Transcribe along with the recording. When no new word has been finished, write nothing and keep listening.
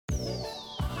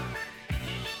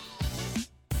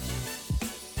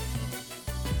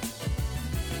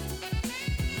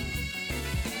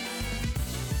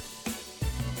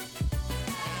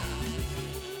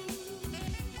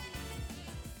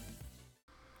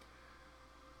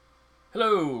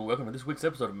Hello, welcome to this week's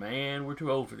episode of Man, We're Too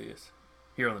Old for This,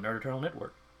 here on the Nerd Eternal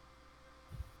Network.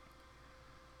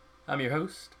 I'm your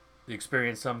host, the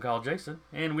experienced some call Jason,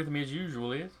 and with me as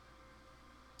usual is...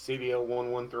 CDL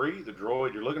 113, the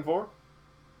droid you're looking for.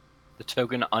 The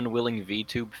token unwilling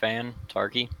VTube fan,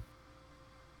 Tarky.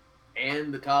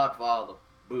 And the Todd Father.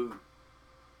 Boo.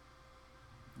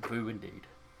 Boo indeed.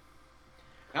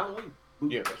 Halloween. Boo.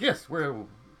 Yeah. Yes, we're...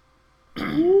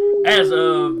 as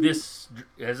of this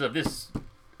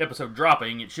episode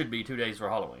dropping, it should be 2 days for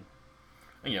Halloween.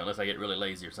 Unless I get really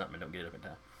lazy or something and don't get up in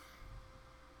time.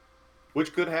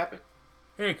 Which could happen.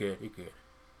 It could.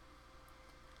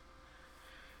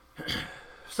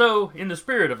 So, in the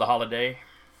spirit of the holiday,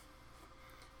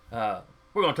 we're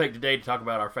going to take today to talk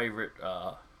about our favorite,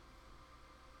 I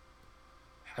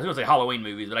was going to say Halloween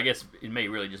movies, but I guess it may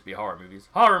really just be horror movies.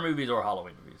 Horror movies or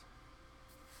Halloween movies.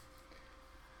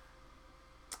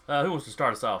 Who wants to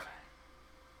start us off?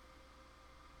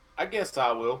 I guess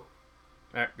I will.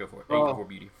 Alright, go for it. Well- Age before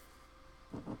beauty.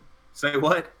 Say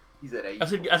what? He's at 8.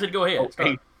 I said go ahead.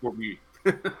 Start. For me.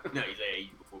 No, he's at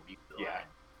 8 before Beauty. Yeah.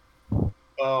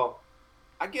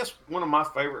 I guess one of my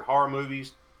favorite horror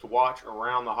movies to watch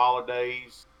around the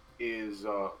holidays is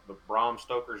the Bram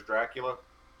Stoker's Dracula.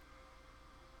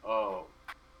 I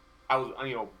was,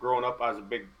 growing up, I was a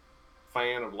big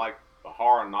fan of like the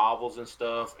horror novels and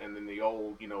stuff, and then the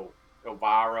old,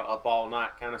 Elvira, Up All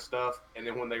Night kind of stuff. And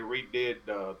then when they redid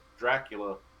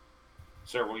Dracula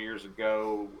several years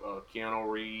ago, Keanu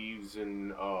Reeves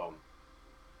and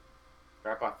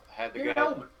crap, I had the Gary guy.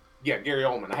 Oldman. Yeah, Gary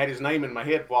Oldman. I had his name in my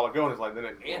head a while ago, and it's like then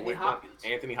it Anthony went Hopkins.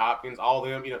 Anthony Hopkins, all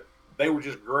them. They were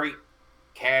just great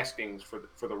castings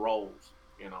for the roles.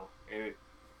 And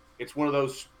it's one of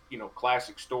those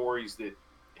classic stories that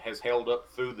has held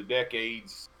up through the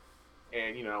decades,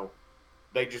 and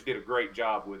they just did a great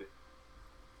job with it.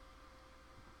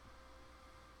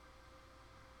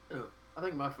 I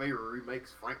think my favorite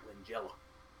remake's Franklin Jella.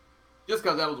 Just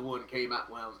because that was the one that came out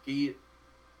when I was a kid.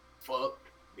 Fucked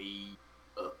me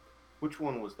up. Which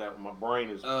one was that one? My brain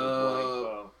is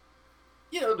The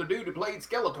dude that played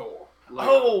Skeletor.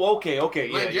 okay,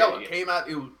 Langella came out.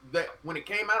 It was that when it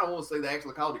came out. I want to say they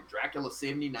actually called it Dracula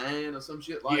 '79 or some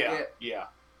shit like that. Yeah.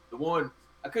 The one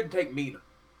I couldn't take Mina.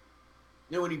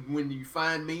 When you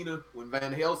find Mina, when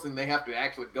Van Helsing, they have to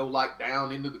actually go like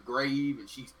down into the grave, and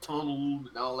she's tunneled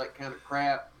and all that kind of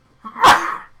crap.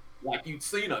 Like you'd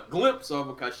seen a glimpse of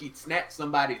her because she'd snatched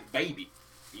somebody's baby.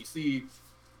 You see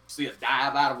her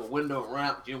dive out of a window and run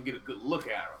out, but you don't get a good look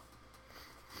at her.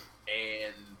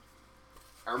 And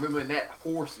I remember in that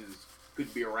horses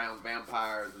could be around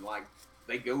vampires, and like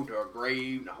they go to a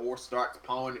grave, and the horse starts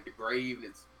pawing at the grave, and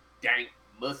it's dank,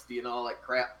 musty, and all that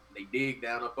crap. And they dig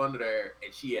down up under there,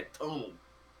 and she had tunneled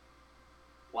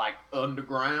like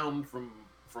underground from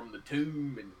the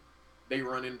tomb, and they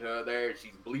run into her there, and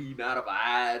she's bleeding out of her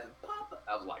eyes. And Papa,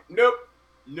 I was like, nope,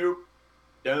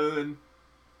 done.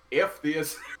 F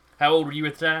this. How old were you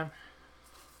at the time?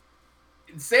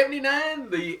 In '79,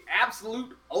 the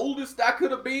absolute oldest I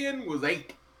could have been was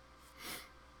 8.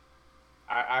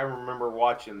 I remember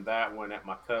watching that one at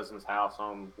my cousin's house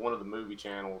on one of the movie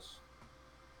channels.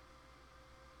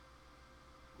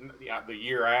 Yeah, the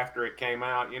year after it came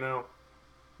out,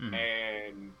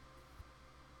 and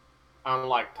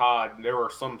unlike Todd, there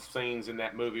were some scenes in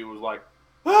that movie was like,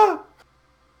 ah!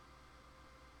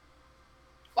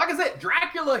 Like I said,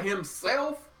 Dracula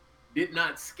himself did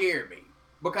not scare me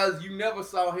because you never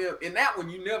saw him in that one.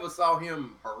 You never saw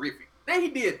him horrific. Now he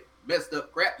did messed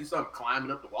up crap. You saw him climbing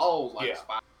up the walls like a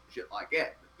spider and shit like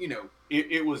that. But,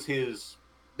 It was his.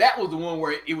 that was the one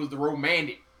where it was the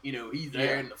romantic. He's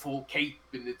there in the full cape,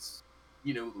 and it's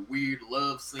the weird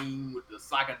love scene with the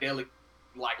psychedelic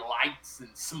like lights and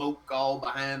smoke all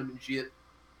behind him and shit.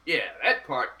 Yeah, that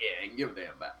part. Yeah, I can give a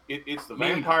damn about. It's the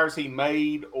Mina. vampires he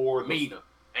made, or the Mina.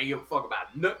 Ain't give a fuck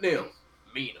about nothing else.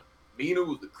 Mina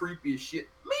was the creepiest shit.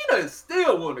 Mina is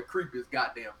still one of the creepiest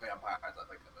goddamn vampires I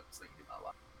think I've ever seen in my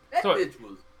life. That bitch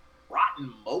was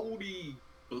rotten, moldy,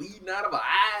 bleeding out of her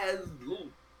eyes, little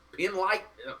pin light.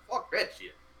 Fuck that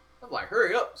shit. I was like,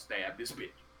 hurry up, stab this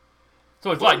bitch. So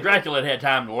it's like Dracula had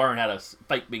time to learn how to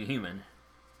fake being human.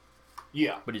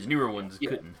 Yeah. But his newer ones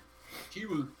couldn't. She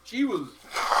was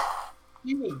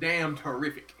damn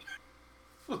terrific.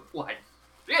 Like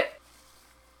shit.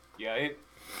 Yeah,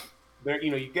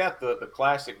 you got the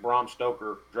classic Bram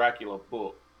Stoker Dracula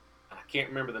book. I can't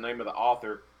remember the name of the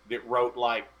author that wrote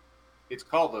it's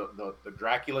called the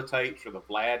Dracula tapes or the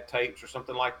Vlad tapes or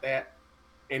something like that,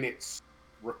 and it's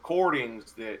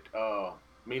recordings that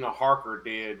Mina Harker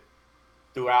did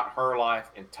throughout her life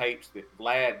and tapes that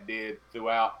Vlad did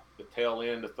throughout the tail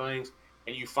end of things.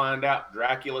 and you find out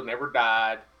Dracula never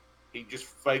died. He just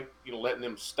faked, letting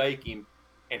them stake him,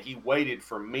 and he waited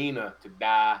for Mina to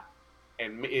die,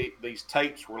 and these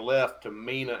tapes were left to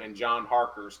Mina and John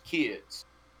Harker's kids,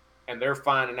 and they're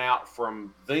finding out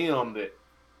from them that,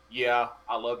 yeah,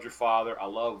 I loved your father, I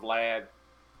love Vlad,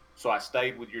 so I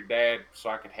stayed with your dad so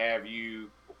I could have you.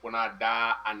 When I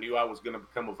die, I knew I was going to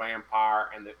become a vampire,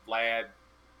 and that Vlad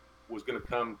was going to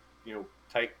come,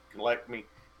 collect me.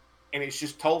 And it's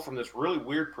just told from this really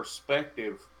weird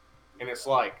perspective, and it's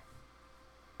like,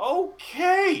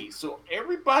 okay, so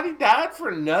everybody died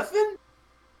for nothing?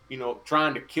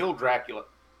 Trying to kill Dracula.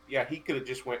 Yeah, he could have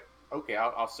just went, okay,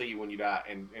 I'll see you when you die,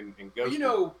 and go.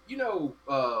 The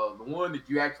one that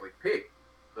you actually picked,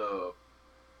 the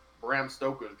Bram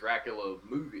Stoker's Dracula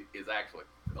movie, is actually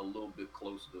a little bit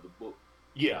closer to the book.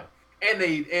 Yeah, and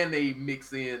they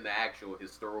mix in the actual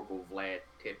historical Vlad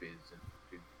Tepes.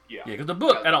 Yeah, because the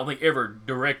book I don't think ever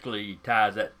directly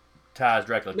ties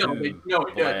Dracula to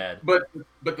Vlad. Doesn't.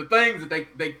 But the things that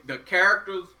the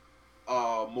characters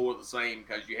are more the same,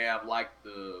 because you have like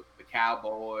the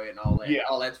cowboy and all that. Yeah,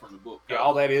 all that's from the book. Yeah,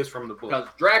 all that is from the book. Because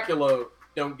Dracula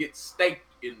don't get staked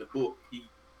in the book; he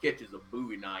catches a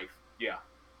Bowie knife. Yeah,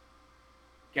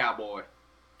 Cowboy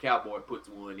puts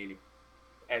one in him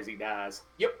as he dies.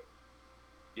 Yep.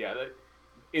 Yeah.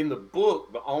 In the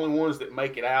book, the only ones that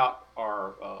make it out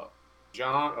are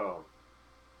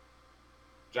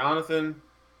Jonathan,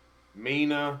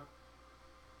 Mina,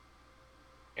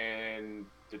 and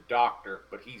the doctor.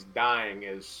 But he's dying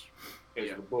as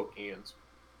the book ends.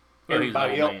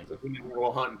 Everybody else in the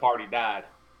little hunting party died.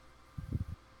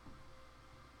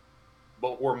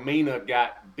 But where Mina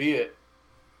got bit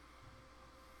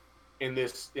in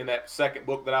that second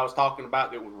book that I was talking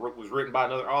about, that was written by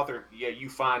another author, you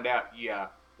find out,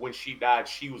 when she died,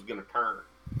 she was going to turn,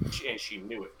 and she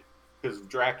knew it because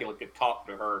Dracula could talk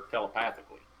to her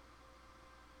telepathically.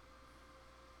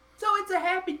 So it's a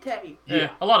happy tale. Yeah,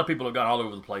 a lot of people have gone all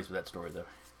over the place with that story, though.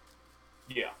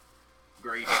 Yeah,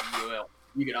 great. Well,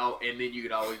 you could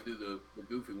always do the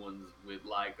goofy ones with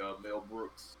like Mel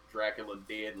Brooks, Dracula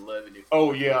Dead and Loving It.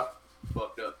 Oh yeah,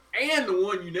 fucked up. And the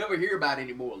one you never hear about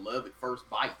anymore, Love at First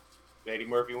Bite. The Eddie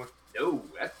Murphy one. No,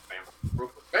 that's Vampire in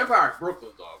Brooklyn. Vampire in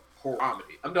Brooklyn's a horror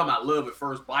comedy. I'm talking about Love at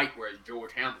First Bite, where it's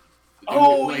George Hamilton.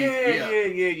 Oh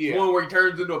yeah. One where he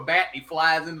turns into a bat and he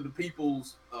flies into the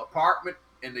people's apartment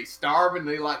and they starving. And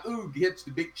they like, ooh, gets the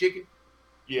big chicken.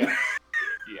 Yeah.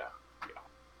 yeah.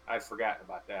 I'd forgotten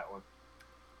about that one.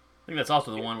 I think that's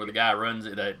also the one where the guy runs,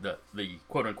 the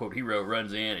quote unquote hero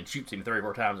runs in and shoots him 3 or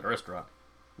 4 times in a restaurant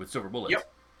with silver bullets.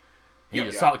 Yep. He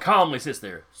just calmly sits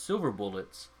there. Silver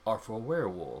bullets are for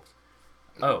werewolves.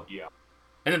 Oh. Yeah.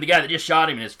 And then the guy that just shot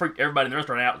him and has freaked everybody in the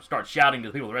restaurant out and starts shouting to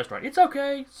the people in the restaurant, "It's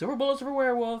okay. Silver bullets are for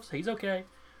werewolves. He's okay."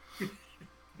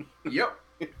 Yep.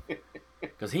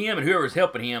 Because him and whoever's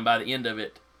helping him, by the end of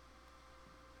it,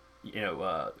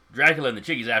 Dracula and the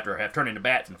chick he's after have turned into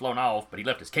bats and flown off, but he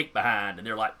left his cape behind, and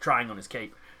they're like trying on his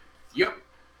cape. Yep.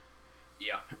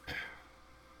 Yeah.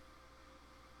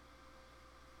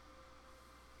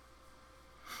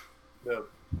 The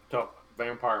top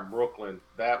Vampire in Brooklyn,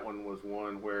 that one was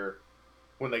one where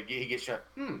when he gets shot,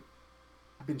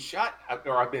 I've been shot,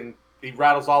 he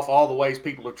rattles off all the ways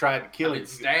people have tried to kill him.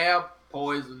 Stabbed,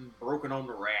 poisoned, broken on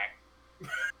the rack,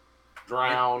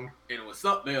 drowned. And it was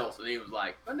something else, and he was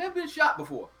like, I've never been shot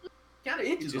before. Kind of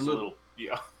itches a little.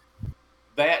 Yeah.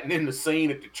 That and then the scene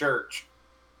at the church.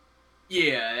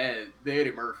 Yeah, the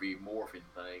Eddie Murphy morphine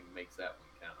thing makes that one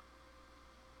count.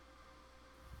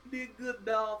 He did good,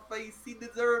 doll face. He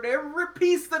deserved every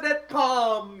piece of that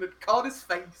palm that caught his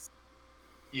face.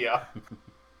 Yeah.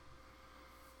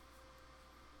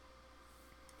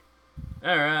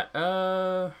 All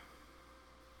right.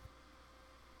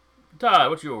 Todd,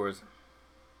 what's yours?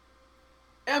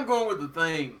 I'm going with the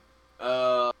Thing.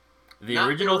 The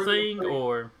original thing,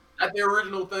 or not the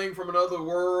original Thing from another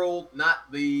world, not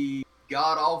the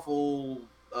god awful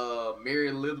Mary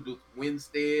Elizabeth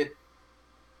Winstead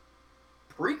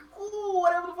prequel,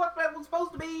 whatever the fuck that was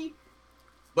supposed to be.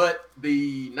 But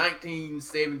the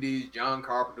 1970s John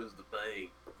Carpenter's The Thing.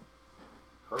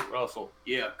 Kurt Russell.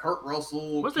 Yeah, Kurt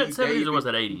Russell. Was that 70s or was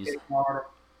that 80s?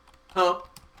 Huh?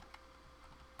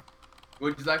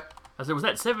 What'd you say? I said, was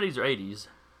that 70s or 80s?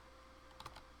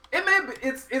 It may be,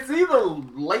 it's either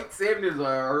late 70s or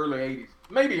early 80s.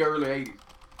 Maybe early 80s.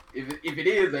 If it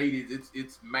is 80s,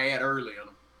 it's mad early on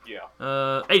them. Yeah.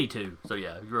 82. So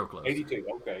yeah, you're real close. 82.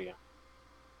 Okay, yeah.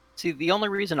 See, the only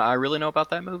reason I really know about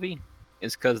that movie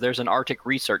is because there's an Arctic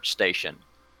research station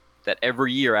that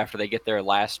every year after they get their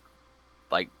last,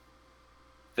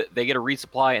 they get a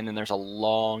resupply, and then there's a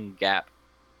long gap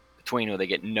between where they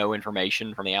get no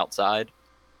information from the outside,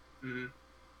 Mhm.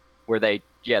 where they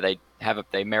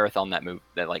marathon that movie.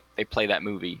 They play that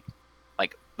movie,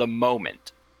 like the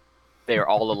moment they are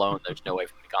all alone. There's no way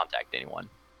for them to contact anyone.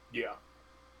 Yeah.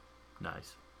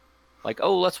 Nice. Like,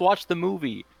 oh, let's watch the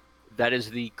movie. That is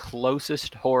the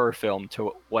closest horror film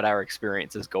to what our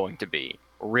experience is going to be.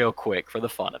 Real quick for the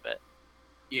fun of it.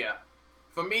 Yeah.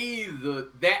 For me,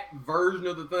 that version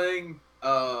of the thing,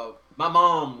 my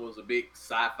mom was a big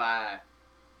sci-fi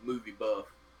movie buff.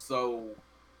 So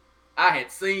I had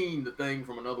seen The Thing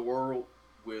from Another World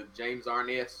with James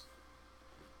Arness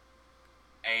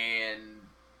and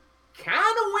kind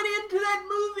of went into that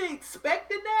movie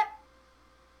expecting that.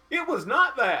 It was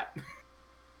not that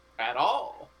at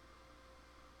all.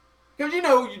 Because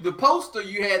the poster,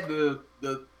 you had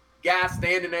the guy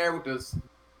standing there with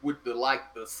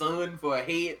the sun for a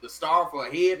head, the star for a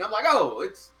head, and I'm like, oh,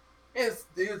 it's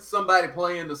somebody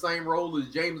playing the same role as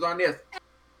James Arness.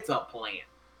 It's a plant.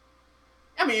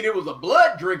 I mean, it was a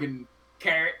blood drinking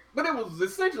carrot, but it was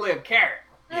essentially a carrot.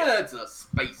 Yeah, it's a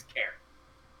space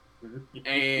carrot,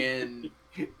 and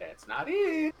That's not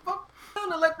it. I'm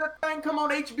gonna let that thing come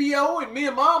on HBO, and me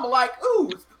and Mom are like, ooh,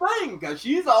 it's The Thing, because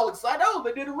she's all excited. Oh,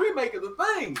 they did a remake of The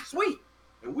Thing. Sweet.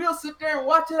 And we'll sit there and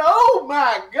watch it. Oh,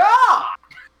 my God.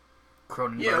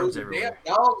 Cronenberg's The everywhere.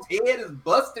 damn dog's head is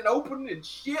busting open and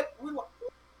shit. We're like,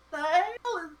 what the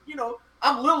hell is,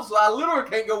 I'm little, so I literally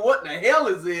can't go, what in the hell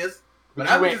is this? But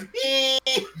I'm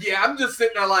just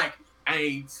sitting there like, I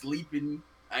ain't sleeping.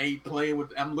 I ain't playing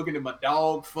I'm looking at my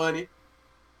dog funny.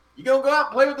 You gonna go out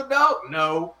and play with the dog?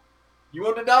 No. You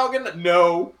want the dog in the?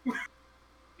 No.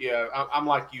 Yeah, I'm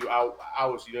like you. I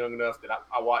was young enough that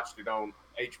I watched it on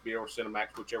HBO or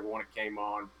Cinemax, whichever one it came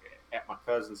on, at my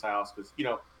cousin's house. Because,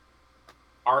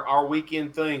 our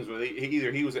weekend things were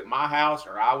either he was at my house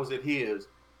or I was at his.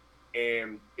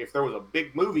 And if there was a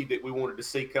big movie that we wanted to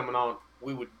see coming on,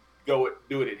 we would do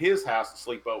it at his house and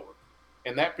sleep over.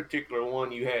 And that particular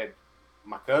one, you had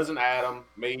my cousin Adam,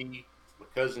 me, my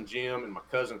cousin Jim, and my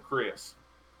cousin Chris.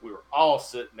 We were all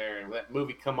sitting there, and when that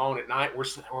movie come on at night,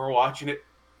 we're watching it,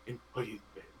 and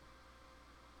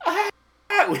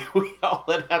we all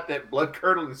let out that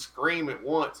blood-curdling scream at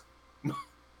once.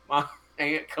 My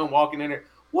aunt come walking in there.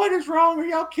 What is wrong? Are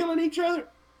y'all killing each other?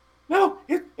 No,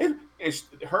 it's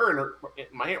her and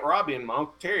my Aunt Robbie and my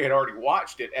Uncle Terry had already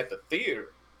watched it at the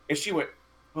theater, and she went,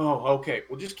 oh, okay,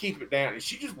 well, just keep it down. And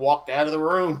she just walked out of the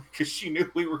room because she knew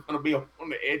we were going to be on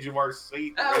the edge of our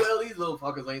seat. Oh, well, these little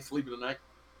fuckers ain't sleeping tonight.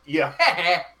 Yeah.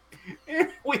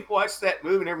 We watched that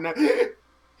movie every night.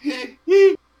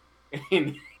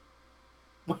 And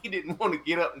we didn't want to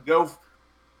get up and go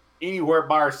anywhere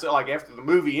by ourselves. Like, after the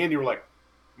movie ended, we're like,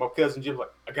 my cousin Jim's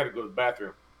like, I got to go to the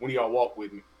bathroom. When do y'all walk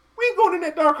with me? We ain't going in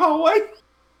that dark hallway.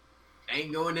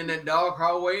 Ain't going in that dark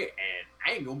hallway, and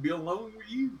I ain't going to be alone with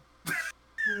you.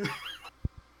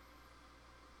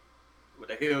 What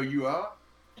the hell you are?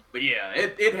 But yeah,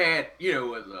 it had,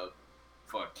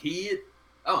 for a kid,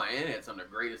 oh, and it had some of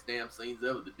the greatest damn scenes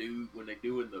ever. The dude, when they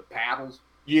doing the paddles.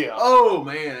 Yeah. Oh,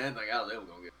 man, I didn't think I was ever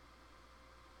going to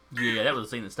get. Yeah, that was the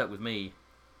scene that stuck with me.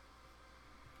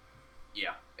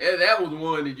 Yeah. That was the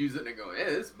one that you sitting there going,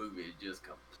 this movie is just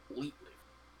completely.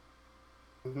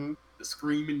 Mm-hmm. The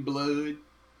screaming blood.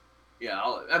 Yeah,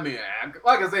 I mean,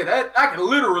 like I said, I can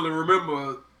literally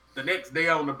remember the next day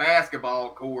on the basketball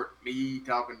court, me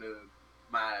talking to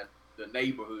the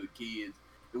neighborhood kids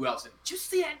who else said, did you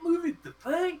see that movie, The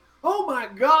Thing? Oh my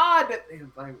God, that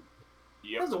damn thing.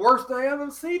 Yep. That was the worst thing I've ever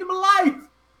seen in my life.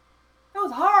 That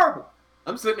was horrible.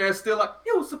 I'm sitting there still like,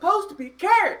 it was supposed to be a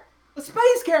carrot, a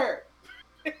space carrot.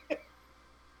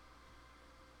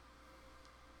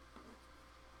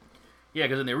 Yeah,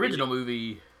 because in the original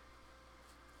movie,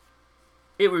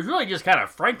 it was really just kind of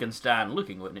Frankenstein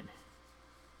looking, wasn't it?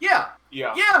 Yeah.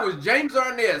 Yeah. Yeah, it was James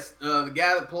Arness, the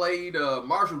guy that played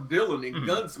Marshall Dillon in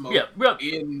Gunsmoke. Yeah, well,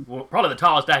 probably the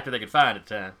tallest actor they could find at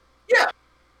the time. Yeah.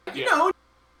 You know,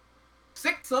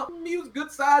 6'something, he was a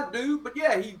good sized dude, but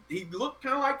yeah, he looked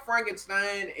kind of like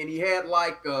Frankenstein, and he had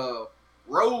like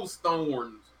rose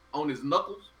thorns on his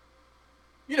knuckles.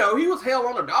 You know, he was hell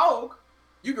on a dog.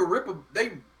 You could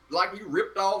he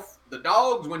ripped off the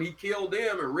dogs when he killed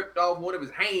them and ripped off one of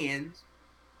his hands.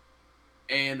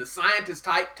 And the scientist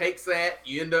type takes that.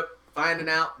 You end up finding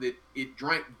out that it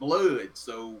drank blood.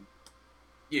 So,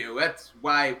 you know, that's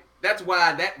why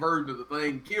that version of the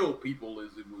thing killed people,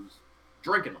 is it was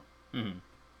drinking them. Mm-hmm.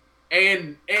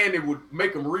 And it would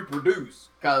make them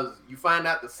reproduce, because you find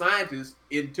out the scientist,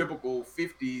 in typical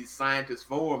 50s scientist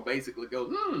form, basically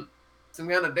goes, some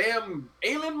kind of damn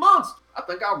alien monster. I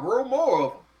think I'll grow more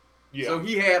of them. Yeah. So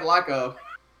he had like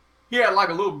he had like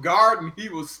a little garden he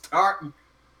was starting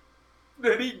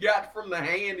that he got from the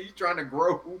hand. He's trying to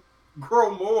grow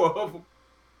more of them.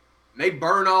 And they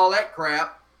burn all that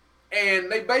crap,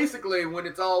 and they basically, when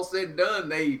it's all said and done,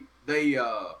 they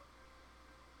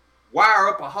wire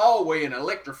up a hallway and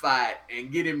electrify it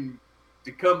and get him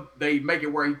to come. They make it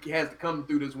where he has to come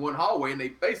through this one hallway, and they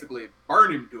basically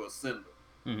burn him to a cinder.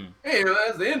 Mm-hmm. And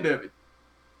that's the end of it.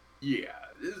 Yeah,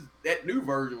 that new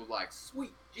version was like,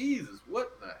 sweet Jesus,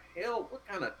 what the hell? What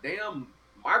kind of damn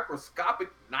microscopic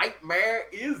nightmare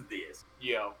is this?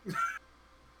 Yeah.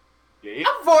 Yeah,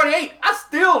 I'm 48. I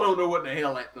still don't know what the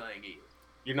hell that thing is.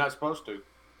 you're not supposed to.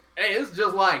 Hey, it's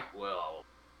just like, well,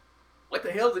 what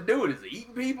the hell is it doing? Is it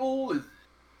eating people? Is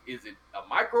it a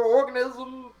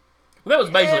microorganism? Well, that was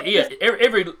basically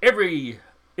it. Every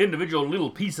individual little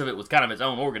piece of it was kind of its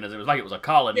own organism. It was like it was a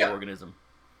colony organism.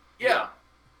 Yeah.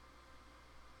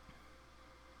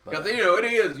 Because it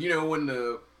is,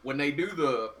 when they do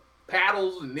the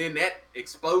paddles and then that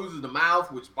exposes the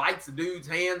mouth, which bites the dude's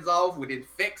hands off, which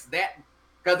infects that.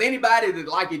 Because anybody that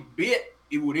like it bit,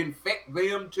 it would infect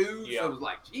them too. Yeah. So it was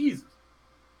like, Jesus.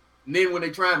 And then when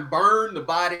they try and burn the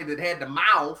body that had the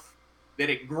mouth, that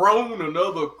had grown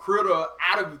another critter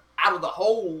out of the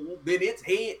hole, then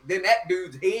that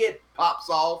dude's head pops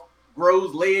off,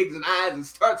 grows legs and eyes, and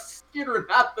starts skittering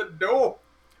out the door.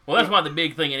 Well, that's why the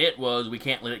big thing in it was we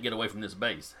can't let it get away from this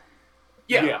base.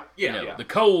 Yeah. The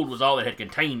cold was all that had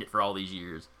contained it for all these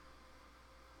years.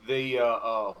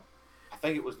 I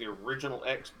think it was the original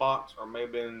Xbox, or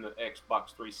maybe in the Xbox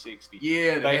 360.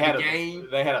 Yeah, they had a game.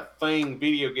 They had a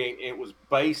video game. It was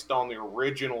based on the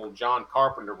original John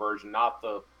Carpenter version, not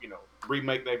the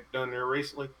remake they've done there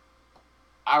recently.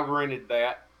 I rented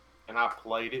that and I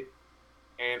played it,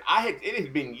 and it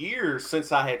had been years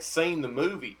since I had seen the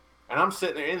movie, and I'm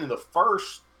sitting there in the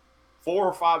first 4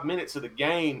 or 5 minutes of the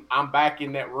game. I'm back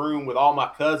in that room with all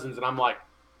my cousins, and I'm like.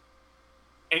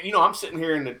 And I'm sitting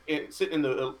here in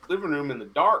the living room in the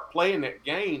dark playing that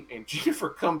game, and Jennifer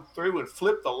come through and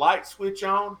flip the light switch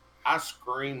on. I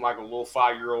screamed like a little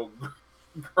 5-year-old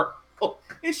girl,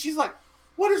 and she's like,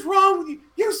 "What is wrong with you?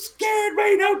 You scared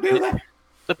me! Don't do that."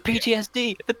 The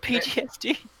PTSD. The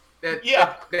PTSD.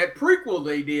 That prequel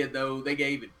they did though, they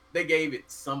gave it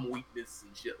some weakness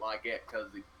and shit like that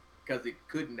because it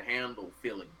couldn't handle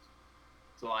feelings.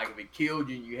 So, like, if it killed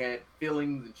you and you had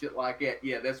feelings and shit like that,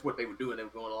 yeah, that's what they were doing. They were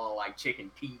going along, like, checking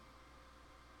teeth.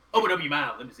 Open up your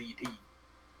mouth. Let me see your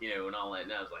teeth. And all that.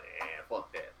 And I was like,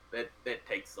 fuck that. That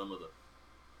takes some of the...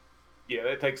 Yeah,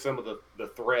 that takes some of the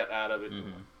threat out of it.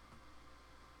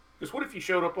 Because what if you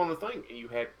showed up on the thing and you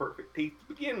had perfect teeth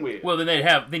to begin with? Well, then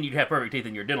you'd have perfect teeth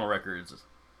in your dental records.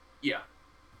 Yeah.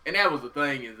 And that was the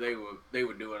thing, is they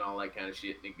were doing all that kind of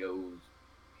shit, and it goes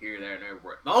here, there, and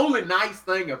everywhere. The only nice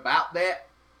thing about that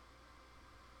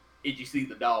is you see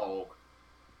the dog.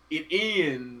 It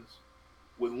ends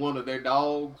with one of their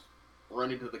dogs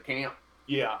running to the camp.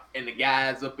 Yeah. And the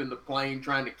guys up in the plane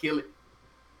trying to kill it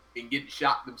and getting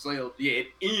shot themselves. Yeah, it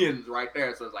ends right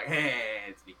there. So it's like, hey,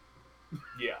 it's me.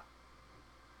 Yeah.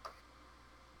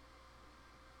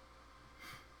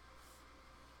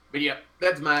 But yeah,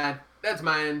 that's mine.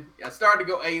 I started to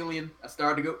go Alien. I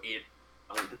started to go It.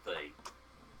 On the thing.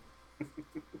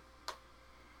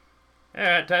 All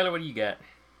right, Tyler, what do you got?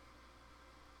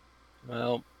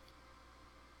 Well,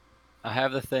 I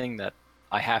have the thing that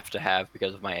I have to have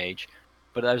because of my age,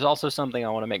 but there's also something I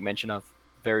want to make mention of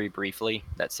very briefly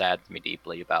that saddens me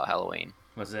deeply about Halloween.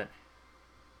 What's that?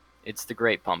 It's The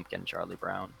Great Pumpkin, Charlie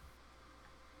Brown.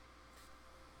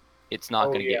 It's not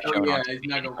going to get shown on TV it's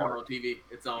not going to come anymore. on TV.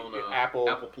 It's on Apple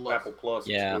Plus. Apple Plus.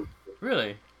 Yeah.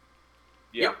 Really?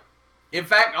 Yep. In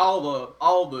fact,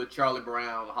 all the Charlie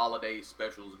Brown holiday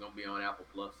specials are going to be on Apple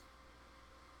Plus.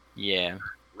 Yeah.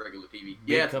 Regular TV.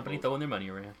 Big company throwing their money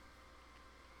around.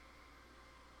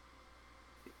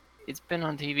 It's been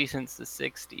on TV since the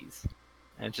 60s.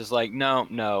 And it's just like,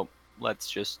 no, let's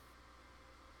just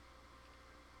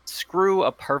screw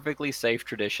a perfectly safe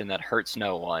tradition that hurts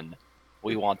no one.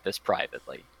 We want this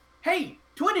privately. Hey,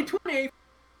 2020.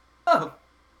 Oh.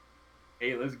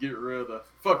 Hey, let's get rid of the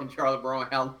fucking Charlie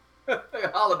Brown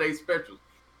holiday specials.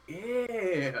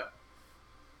 Yeah.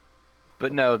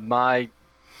 But no,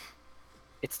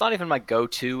 it's not even my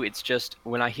go-to. It's just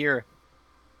when I hear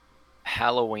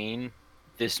Halloween,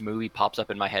 this movie pops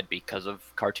up in my head because of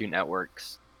Cartoon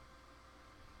Network's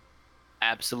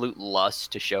absolute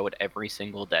lust to show it every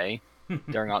single day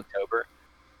during October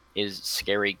is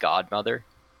Scary Godmother,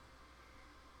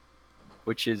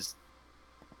 which is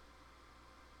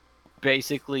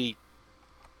basically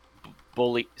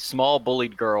small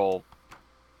bullied girl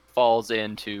falls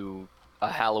into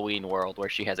a Halloween world where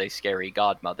she has a scary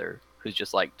godmother who's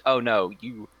just like, oh no,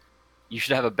 you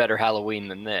should have a better Halloween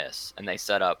than this, and they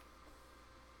set up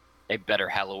a better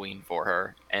Halloween for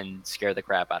her and scare the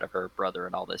crap out of her brother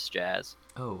and all this jazz.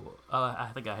 Oh, I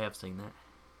think I have seen that.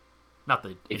 Not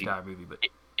the entire movie, but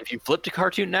if you flip to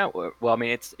Cartoon Network, well, I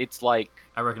mean, it's like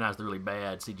I recognize the really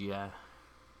bad CGI.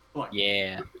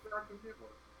 yeah.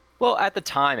 Well, at the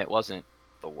time, it wasn't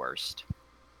the worst.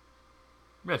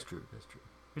 That's true. That's true.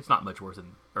 It's not much worse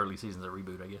than early seasons of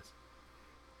Reboot, I guess.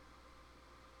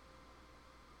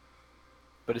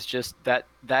 But it's just that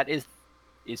is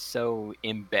so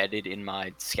embedded in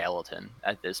my skeleton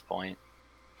at this point.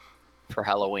 For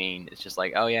Halloween, it's just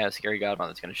like, oh yeah, Scary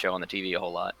Godmother's going to show on the TV a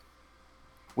whole lot.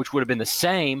 Which would have been the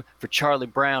same for Charlie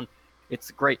Brown. It's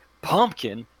a great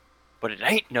pumpkin, but it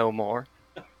ain't no more.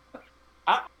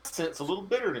 I sense a little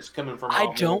bitterness coming from.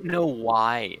 I don't know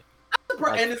why.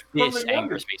 And it's This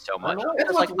angers me so much. know.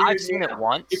 It's like I've seen it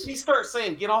once. If he starts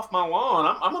saying "Get off my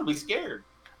lawn," I'm gonna be scared.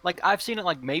 Like I've seen it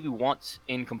like maybe once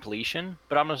in completion,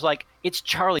 but I'm just like, it's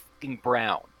Charlie fucking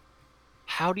Brown.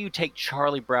 How do you take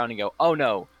Charlie Brown and go, oh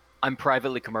no, I'm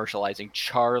privately commercializing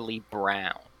Charlie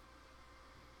Brown?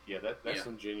 Yeah, that's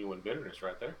some genuine bitterness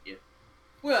right there. Yeah.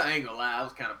 Well, I ain't gonna lie, I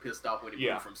was kind of pissed off when it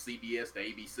moved from CBS to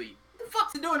ABC. What the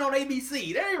fuck's it doing on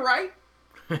ABC? That ain't right.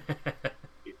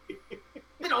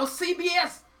 Been on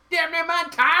CBS damn near my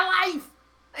entire life.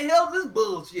 The hell's this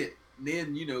bullshit? And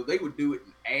then, they would do it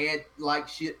and add like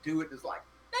shit to it. It's like,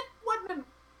 that wasn't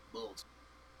bullshit.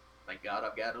 Thank God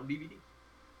I've got it on DVD.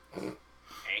 And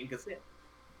cassette.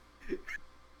 Get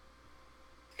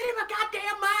in my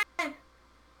goddamn mind.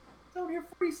 It's on here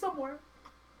free somewhere.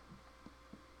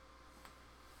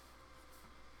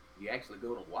 You actually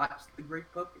go to watch The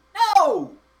Great Pumpkin?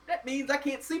 No! That means I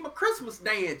can't see my Christmas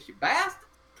dance, you bastard.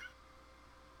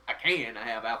 I can. I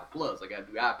have Apple Plus. I got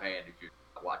to do iPad if you're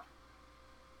watching.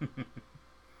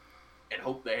 And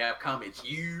hope they have comments,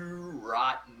 you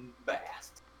rotten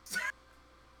bastard. So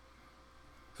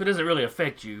it doesn't really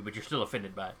affect you, but you're still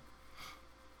offended by it.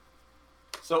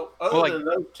 So other than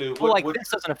those two, this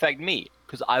doesn't affect me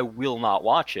because I will not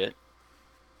watch it.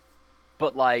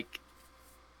 But like,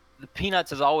 the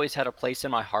Peanuts has always had a place in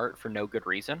my heart for no good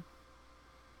reason.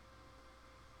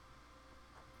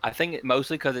 I think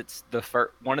mostly because it's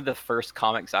one of the first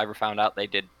comics I ever found out they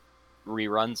did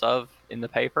reruns of in the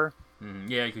paper.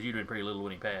 Yeah, because you'd been pretty little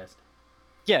when he passed.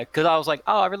 Yeah, because I was like,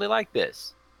 oh, I really like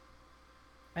this.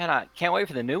 Man, I can't wait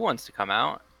for the new ones to come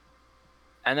out.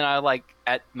 And then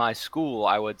at my school,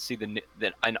 I would see an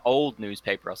old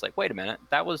newspaper. I was like, wait a minute,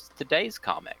 that was today's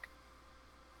comic.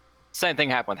 Same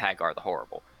thing happened with Hagar the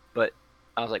Horrible. But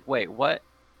I was like, wait, what?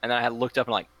 And then I had looked up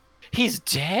and he's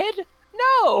dead?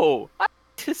 No! I like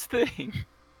this thing.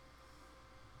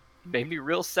 It made me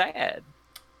real sad.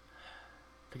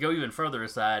 To go even further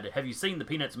aside, have you seen the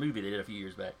Peanuts movie they did a few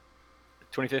years back?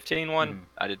 2015 one?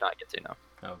 I did not get to, no.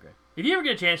 Okay. If you ever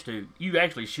get a chance to, you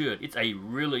actually should. It's a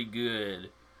really good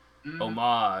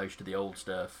homage to the old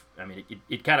stuff. I mean,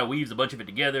 it kind of weaves a bunch of it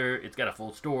together. It's got a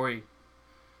full story.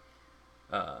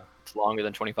 It's longer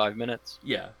than 25 minutes.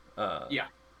 Yeah. Yeah.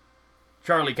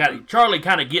 Charlie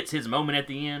kind of gets his moment at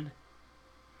the end.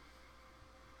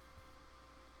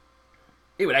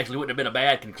 It wouldn't have been a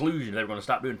bad conclusion if they were going to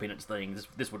stop doing Peanuts things.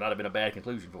 This would not have been a bad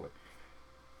conclusion for it.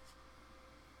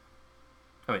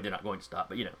 I mean, they're not going to stop,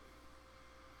 but And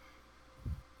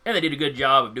they did a good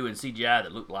job of doing CGI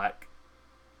that looked like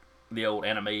the old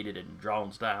animated and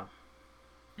drawn style.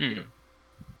 Mm.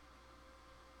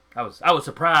 I was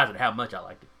surprised at how much I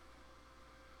liked it.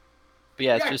 But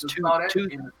yeah, it's just two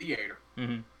in the theater.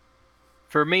 Mm-hmm.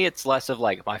 For me, it's less of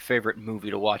my favorite movie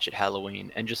to watch at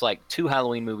Halloween, and just two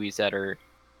Halloween movies that are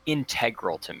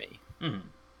integral to me. Mm-hmm.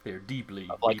 They're deeply.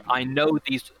 I know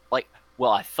these.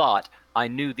 I thought I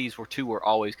knew these two were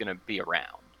always going to be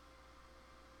around.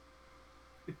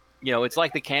 It's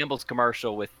like the Campbell's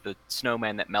commercial with the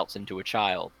snowman that melts into a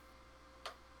child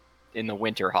in the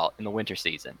winter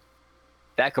season.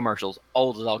 That commercial's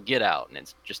old as all get out,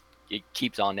 and it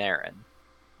keeps on airing.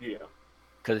 Yeah.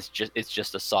 Because it's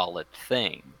just a solid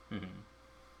thing. Mm-hmm.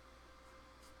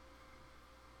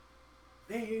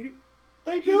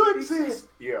 They do exist.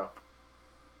 Yeah.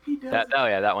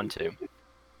 That one too.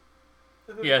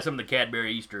 Yeah, some of the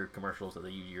Cadbury Easter commercials that they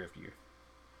use year after year.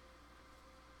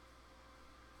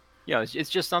 It's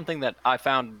just something that I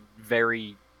found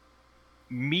very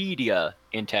media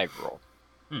integral.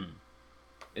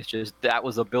 It's just that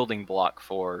was a building block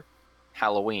for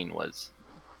Halloween.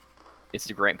 It's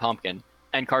the Great Pumpkin,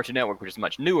 and Cartoon Network, which is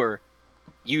much newer,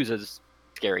 uses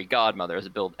Scary Godmother as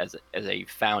a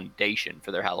foundation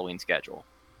for their Halloween schedule.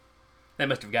 They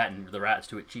must have gotten the rights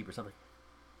to it cheap or something.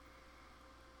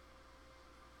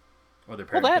 or their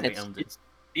Well, parent that company owns it. it's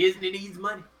Disney needs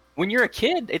money. when you're a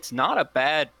kid, it's not a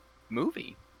bad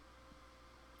movie.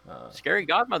 Uh, Scary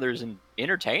Godmother is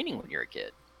entertaining when you're a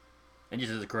kid. and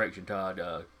just as a correction, Todd,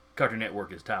 Cartoon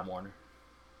Network is Time Warner.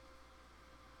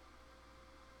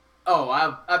 Oh,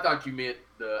 I thought you meant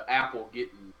the Apple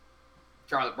getting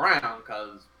Charlie Brown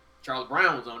because Charlie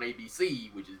Brown was on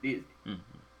ABC, which is Disney. Mm-hmm.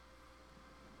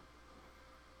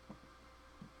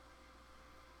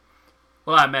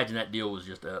 Well, I imagine that deal was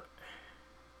just up.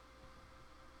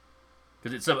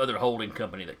 Because it's some other holding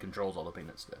company that controls all the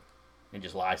peanut stuff. And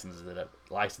just licenses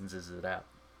it out.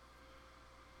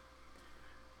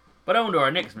 But on to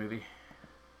our next movie.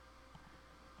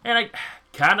 And I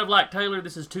kind of like Taylor,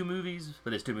 this is two movies,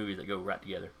 but it's two movies that go right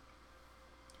together.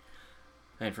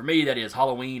 And for me, that is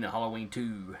Halloween and Halloween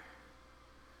 2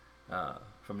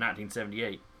 from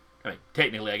 1978. I mean,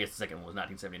 technically, I guess the second one was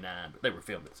 1979, but they were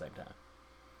filmed at the same time.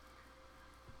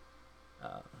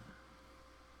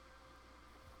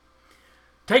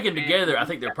 Taken together, I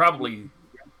think they're probably...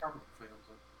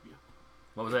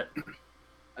 What was that?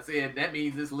 I said that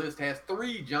means this list has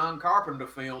 3 John Carpenter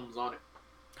films on it.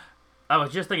 I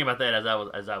was just thinking about that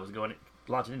as I was going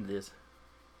launching into this.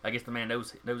 I guess the man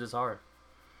knows his horror.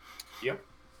 Yep.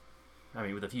 I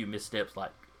mean, with a few missteps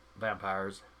like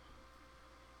vampires.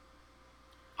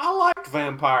 I liked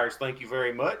vampires, thank you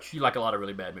very much. You like a lot of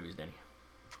really bad movies, Danny.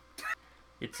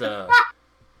 It's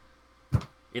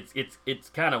it's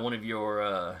kind of one of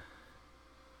your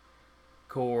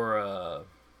core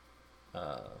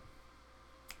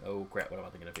oh crap, what am I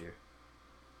thinking of here?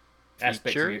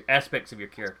 Aspects of your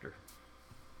character.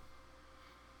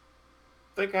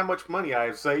 Think how much money I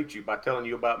have saved you by telling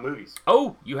you about movies.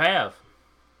 Oh, you have.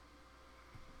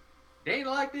 They ain't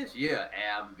like this? Yeah,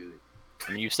 I'm good.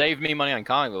 And you saved me money on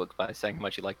comic books by saying how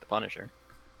much you like The Punisher.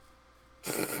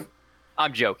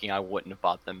 I'm joking. I wouldn't have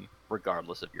bought them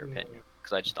regardless of your opinion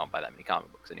because I just don't buy that many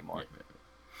comic books anymore.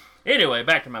 Anyway,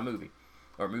 back to my movie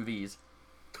or movies.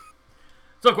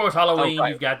 So of course, Halloween. Oh, right.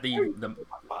 You've got the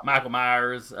Michael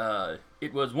Myers.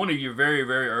 It was one of your very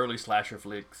very early slasher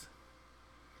flicks.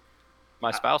 My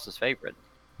spouse's favorite.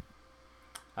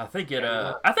 I think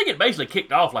it basically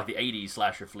kicked off like the '80s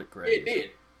slasher flick craze. It did.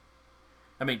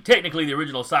 I mean, technically, the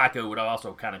original Psycho would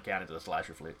also kind of count as a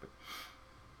slasher flick, but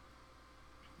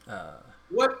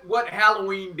What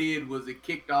Halloween did was it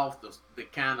kicked off the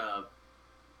kind of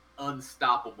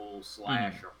unstoppable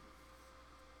slasher.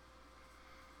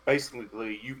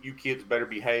 Basically, you kids better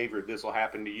behave or this will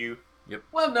happen to you.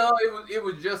 Well, no, it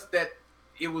was just that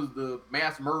it was the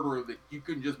mass murderer that you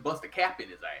couldn't just bust a cap in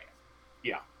his ass.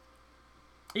 Yeah.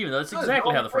 even though that's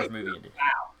exactly how the first movie ended.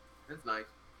 Wow, that's nice.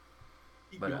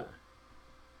 Keep But going.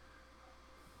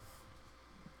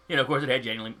 you know, of course, it had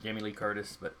Jamie Lee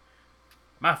Curtis, but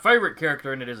my favorite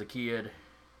character in it as a kid,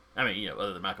 I mean, you know,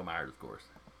 other than Michael Myers, of course,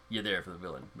 you're there for the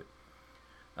villain,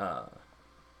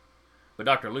 but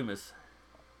Dr. Loomis,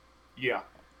 Yeah.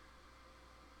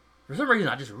 for some reason,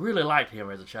 I just really liked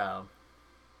him as a child.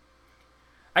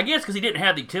 I guess because he didn't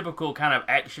have the typical kind of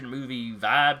action movie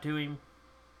vibe to him.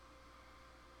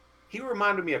 He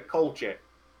reminded me of Kolchak.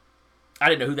 I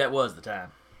didn't know who that was at the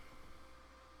time.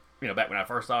 You know, back when I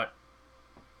first saw it.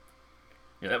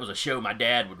 You know, that was a show my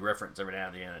dad would reference every now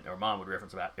and then, or mom would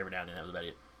reference about every now and then. That was about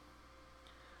it.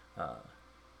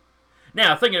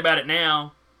 Now, thinking about it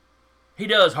now, he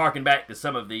does harken back to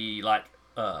some of the, like,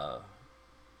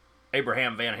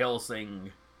 Abraham Van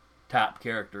Helsing type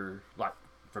character, like,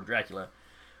 from Dracula.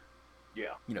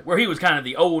 Yeah. You know, where he was kind of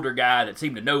the older guy that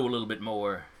seemed to know a little bit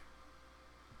more.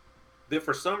 That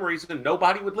for some reason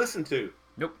nobody would listen to.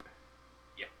 Nope.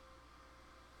 Yeah.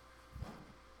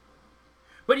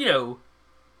 But, you know,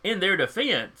 in their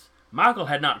defense, Michael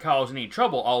had not caused any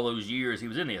trouble all those years he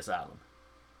was in the asylum.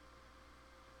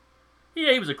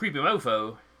 Yeah, he was a creepy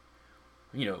mofo,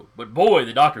 you know, but boy,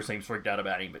 the doctor seems freaked out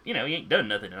about him. But, you know, he ain't done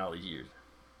nothing in all these years.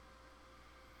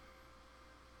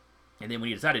 And then when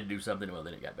he decided to do something, well,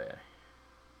 then it got bad.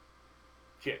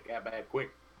 Shit, got bad quick.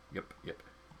 Yep.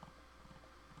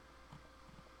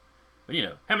 But, you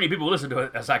know, how many people listen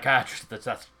to a psychiatrist?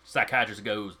 The psychiatrist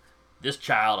goes, this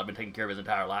child I've been taking care of his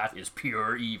entire life is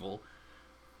pure evil.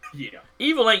 Yeah.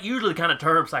 Evil ain't usually the kind of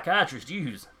term psychiatrists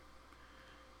use.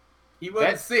 He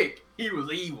wasn't That- sick. He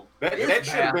was evil. That This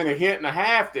should have bastard. been a hint and a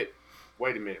half that,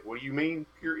 wait a minute, what do you mean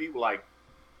pure evil? Like,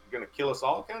 you're going to kill us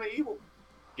all kind of evil?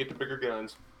 Get the bigger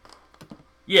guns.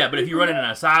 Yeah, but if you run in an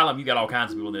asylum, you got all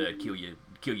kinds of people that kill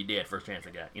you dead first chance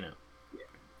they got, you know.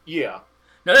 Yeah.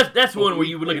 Now that's one where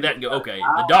you would look at that and go, okay,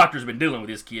 the doctor's been dealing with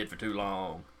this kid for too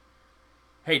long.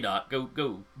 Hey doc, go,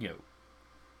 you know.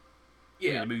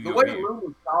 Yeah. to move The you way over here.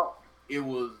 Loomis thought, it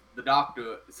was the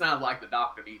doctor. It sounds like the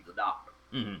doctor needs a doctor.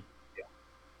 Mm-hmm. Yeah.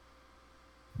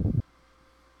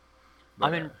 But,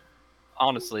 I mean,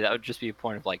 honestly, that would just be a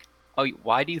point of like, oh,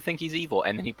 why do you think he's evil?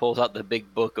 And then he pulls out the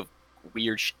big book of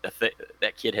weird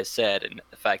that kid has said, and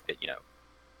the fact that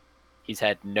he's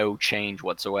had no change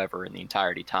whatsoever in the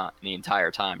entire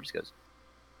time. Just goes,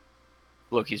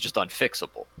 look, he's just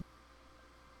unfixable.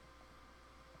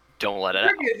 Don't let it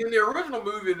out. In the original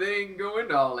movie, they didn't go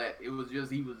into all that. It was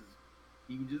just he was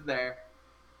just there,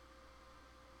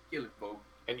 killing folks.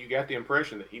 And you got the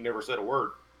impression that he never said a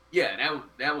word. Yeah,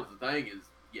 that was the thing is,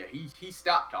 yeah, he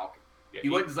stopped talking. Yeah, He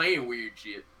wasn't saying weird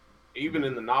shit. even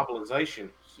in the novelization,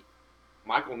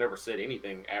 Michael never said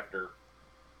anything after.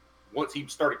 Once he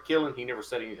started killing, he never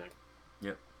said anything.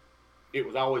 Yep. It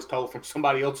was always told from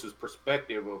somebody else's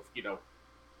perspective of,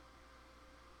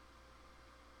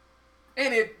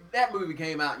 And that movie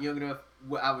came out young enough.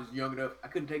 I was young enough. I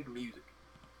couldn't take the music.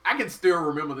 I can still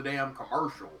remember the damn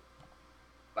commercial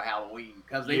for Halloween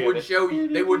because they wouldn't show you.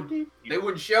 They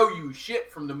wouldn't show you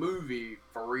shit from the movie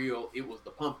for real. It was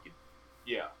the pumpkin.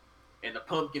 Yeah. And the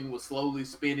pumpkin was slowly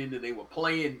spinning, and they would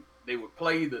play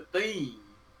the theme.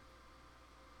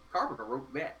 Carpenter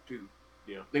wrote that too.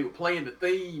 Yeah. They were playing the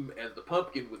theme as the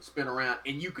pumpkin would spin around,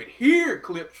 and you could hear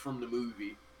clips from the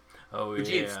movie. oh But you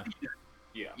didn't yeah. see it.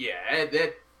 Yeah. Yeah,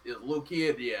 that as a little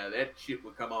kid, yeah, that shit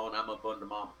would come on. I'm up under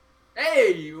mama.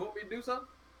 Hey, you want me to do something?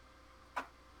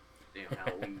 Damn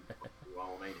Halloween, you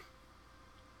all ain't it?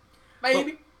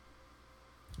 Maybe.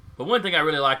 But one thing I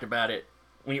really liked about it,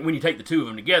 when you take the two of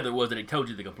them together, was that it told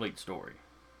you the complete story.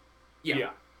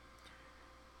 Yeah.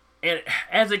 And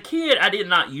as a kid, I did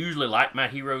not usually like my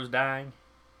heroes dying.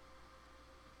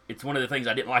 It's one of the things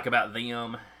I didn't like about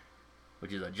Them,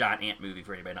 which is a giant ant movie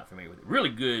for anybody not familiar with it. Really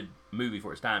good movie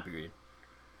for its time period.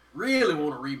 Really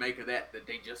want a remake of that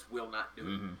they just will not do.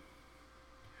 Mm-hmm.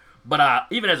 But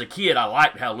even as a kid, I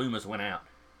liked how Loomis went out.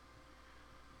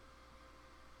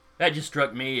 That just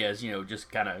struck me as,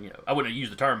 just kind of, I wouldn't have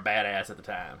used the term badass at the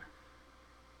time.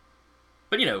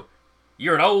 But,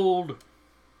 you're an old,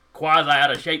 quasi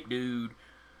out of shape dude,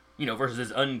 versus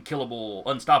this unkillable,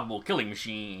 unstoppable killing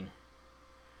machine.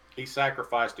 He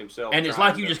sacrificed himself. And it's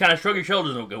like you just kind of shrug your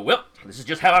shoulders and go, well, this is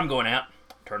just how I'm going out.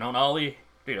 Turn on all the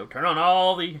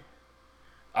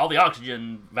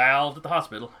oxygen valves at the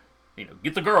hospital.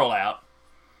 Get the girl out.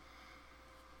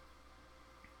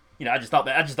 I just thought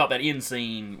that end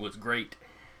scene was great.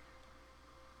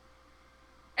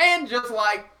 And just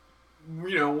like,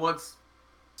 once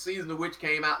Season of the Witch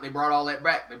came out and they brought all that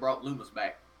back, they brought Loomis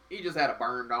back. He just had a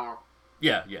burned arm.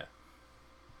 Yeah.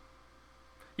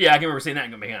 Yeah, I can remember seeing that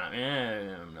and going,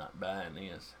 I'm not buying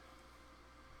this.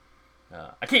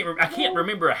 I can't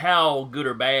remember how good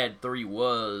or bad 3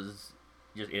 was,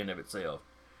 just in and of itself.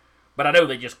 But I know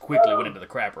they just quickly went into the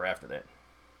crapper after that.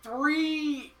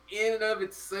 3 in and of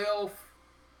itself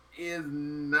is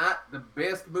not the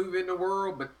best movie in the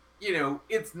world, but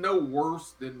it's no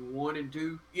worse than 1 and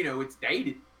 2. It's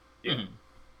dated. Yeah. Mm-hmm.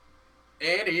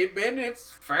 And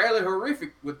it's fairly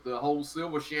horrific with the whole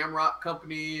Silver Shamrock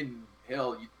Company and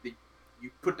hell, you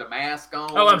put the mask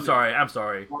on. Oh, I'm sorry.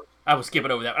 I was skipping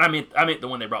over that. I meant the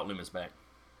one they brought Loomis back.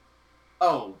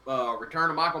 Oh, Return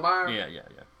of Michael Myers? Yeah.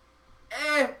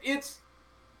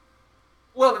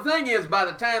 Well, the thing is, by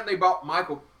the time they brought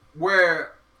Michael,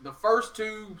 where the first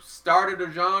 2 started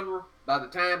a genre, by the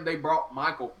time they brought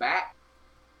Michael back,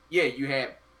 yeah, you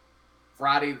had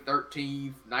Friday the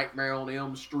 13th, Nightmare on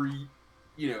Elm Street,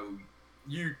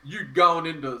 you'd gone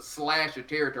into slasher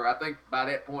territory. I think by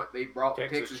that point they brought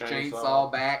Texas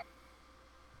Chainsaw back.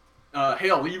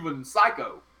 Hell, even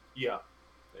Psycho. Yeah.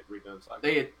 They'd redone Psycho.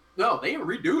 They didn't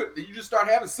redo it. You just start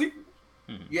having sequels.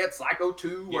 Mm-hmm. You had Psycho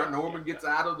 2 where Norman gets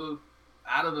out of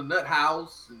the nut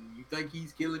house and you think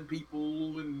he's killing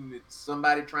people and it's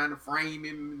somebody trying to frame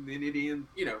him and then it ends.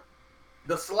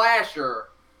 The slasher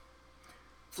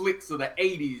flicks of the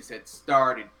 80s had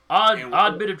started.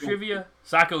 Odd bit of trivia.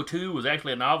 Psycho 2 was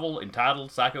actually a novel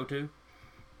entitled Psycho 2.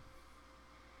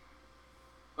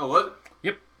 Oh, was it?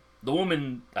 Yep. The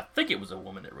woman, I think it was a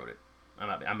woman that wrote it.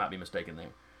 I might be mistaken there.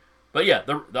 But yeah,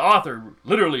 the author,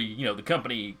 literally,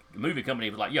 the movie company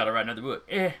was like, you ought to write another book.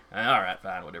 All right,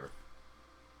 fine, whatever.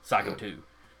 Psycho 2.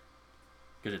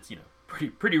 Because it's,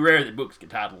 pretty rare that books get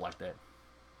titled like that.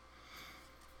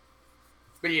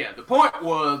 But yeah, the point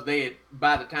was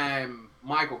by the time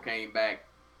Michael came back,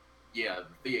 yeah,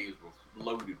 the theaters were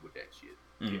loaded with that shit.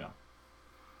 Mm-hmm. Yeah.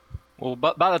 Well,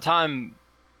 but by the time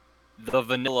the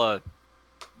vanilla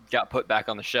got put back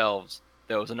on the shelves,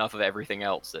 there was enough of everything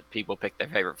else that people picked their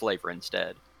favorite flavor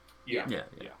instead. Yeah.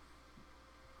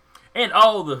 And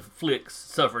all the flicks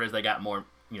suffered as they got more,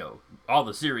 all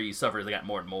the series suffered as they got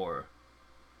more and more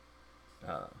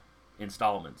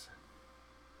installments.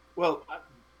 Well,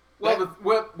 Well,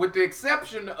 with the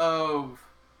exception of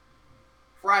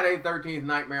Friday the 13th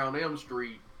Nightmare on Elm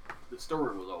Street, the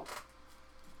story was over.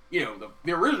 You know,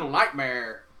 the original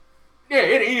Nightmare, yeah,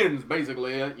 it ends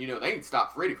basically, you know, they ain't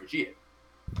stopped Freddy for shit.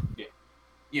 Yeah.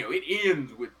 You know, it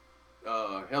ends with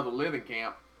Heather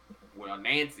Livingcamp, well,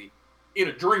 Nancy, in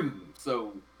a dream.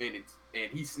 So, and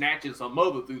he snatches her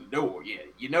mother through the door. Yeah,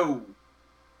 you know,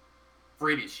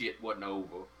 Freddy's shit wasn't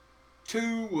over.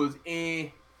 2 was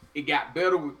It got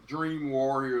better with Dream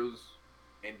Warriors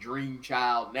and Dream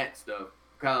Child and that stuff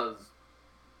because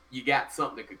you got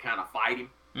something that could kind of fight him.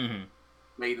 Mm-hmm.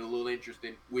 Made it a little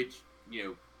interesting, which, you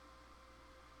know,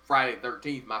 Friday the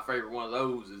 13th, my favorite one of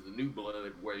those is the New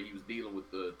Blood, where he was dealing with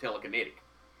the telekinetic.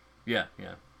 Yeah,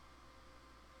 yeah.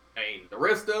 And the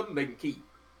rest of them, they can keep.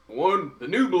 The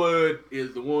New Blood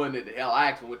is the one that the hell I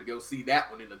actually went to go see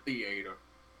that one in the theater.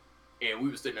 And we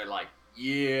were sitting there like,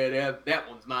 yeah, that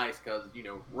one's nice because, you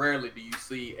know, rarely do you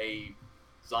see a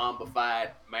zombified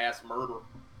mass murder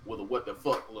with a what the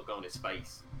fuck look on his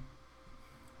face.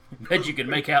 Bet you can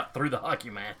make out through the hockey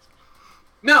mask.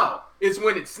 No, it's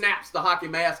when it snaps the hockey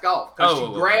mask off. Because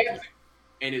she grabs okay. it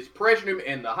and it's pressuring him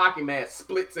and the hockey mask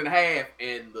splits in half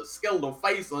and the skeletal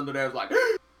face under there is like...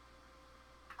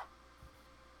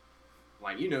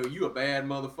 Like, you know, you a bad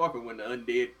motherfucker when the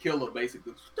undead killer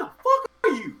basically... What the fuck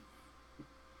are you?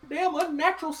 Damn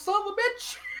unnatural son of a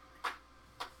bitch.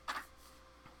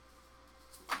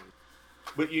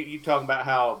 But you talking about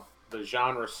how the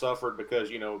genre suffered because,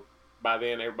 you know, by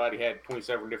then everybody had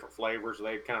 27 different flavors.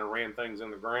 They kind of ran things in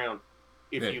the ground.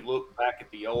 If you look back at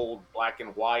the old black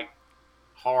and white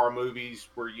horror movies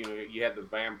where, you know, you had the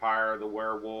vampire, the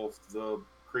werewolf, the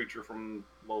creature from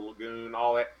the lagoon,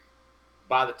 all that.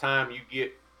 By the time you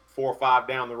get 4 or 5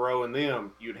 down the row in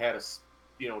them, you'd had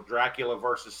you know, Dracula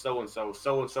versus so-and-so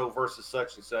versus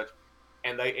such and such.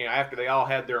 And they, you know, after they all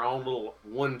had their own little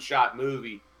one-shot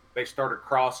movie, they started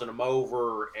crossing them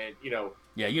over and, you know,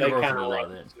 Yeah, they Universal kind did of a lot ran of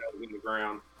that. themselves in the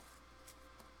ground.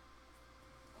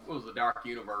 What was the Dark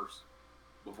Universe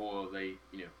before they,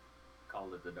 you know,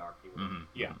 called it the Dark Universe? Mm-hmm.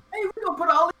 Yeah. Hey, we're going to put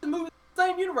all these movies in the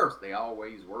same universe. They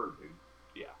always were, dude.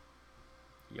 Yeah.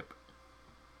 Yep.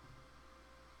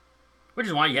 Which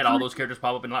is why you had all those characters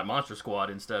pop up in like Monster Squad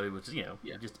and stuff. It was, you know,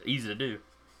 just easy to do.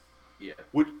 Yeah.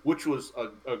 Which was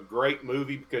a great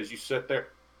movie because you sit there,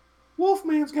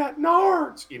 Wolfman's got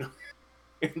nards, you know.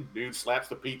 And dude slaps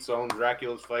the pizza on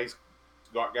Dracula's face,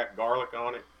 got garlic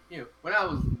on it. You know, when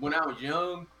I was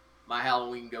young, my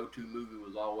Halloween go-to movie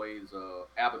was always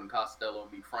Abbott and Costello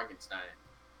meet Frankenstein.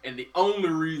 And the only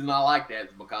reason I liked that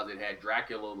is because it had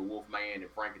Dracula, the Wolfman, and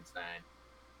Frankenstein.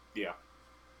 Yeah.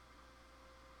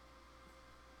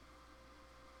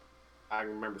 I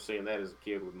remember seeing that as a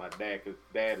kid with my dad, because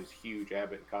Dad is a huge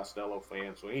Abbott and Costello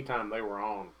fan. So anytime they were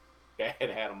on, Dad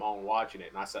had them on watching it,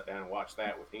 and I sat down and watched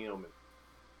that with him. And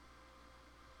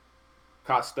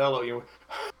Costello, you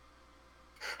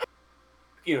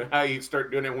know how he'd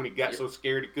start doing it when he got so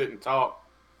scared he couldn't talk.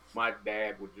 My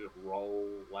dad would just roll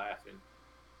laughing.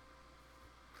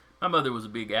 My mother was a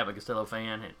big Abbott Costello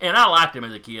fan, and I liked him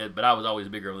as a kid, but I was always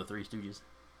bigger of the Three Stooges.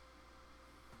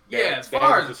 Yeah, as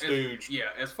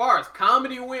far as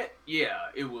comedy went, yeah,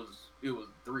 it was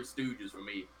Three Stooges for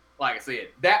me. Like I said,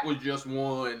 that was just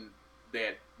one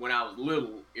that when I was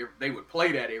little, they would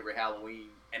play that every Halloween,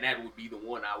 and that would be the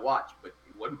one I watched. But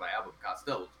it wasn't by Abbott and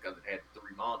Costello because it had 3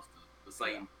 monsters,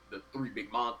 the 3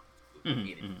 big monsters in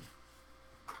it.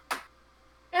 Mm-hmm.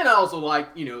 And I also like,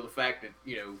 you know, the fact that,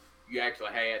 you know, you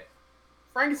actually had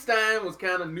Frankenstein was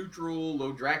kind of neutral,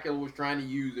 though Dracula was trying to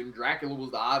use him. Dracula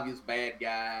was the obvious bad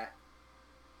guy.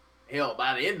 Hell,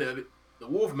 by the end of it, the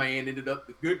Wolfman ended up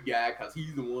the good guy because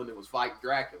he's the one that was fighting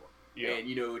Dracula. Yeah. And,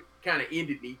 you know, it kind of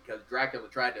ended neat because Dracula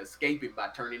tried to escape him by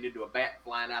turning into a bat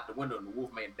flying out the window, and the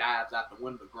Wolfman dives out the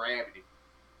window, grabbing him.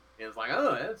 And it's like,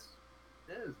 oh, that's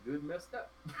good messed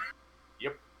up.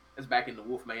 Yep. That's back in the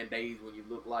Wolfman days when you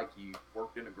looked like you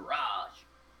worked in a garage.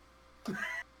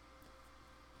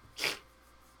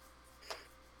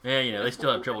 Yeah, you know, they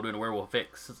still have trouble doing a werewolf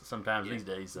fix sometimes these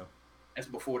days, so. That's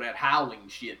before that howling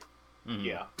shit. Mm-hmm.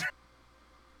 Yeah.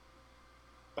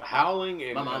 The Howling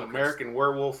and an American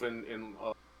Werewolf in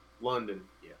London.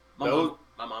 Yeah.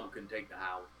 My mom couldn't take the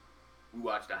Howling. We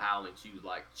watched the Howling. She was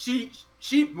like, she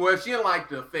didn't like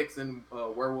the fixing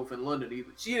Werewolf in London either.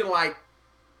 She didn't like,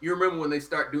 you remember when they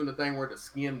start doing the thing where the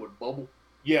skin would bubble?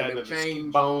 Yeah, the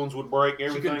bones would break,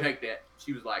 everything. She couldn't take that.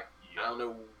 She was like, I don't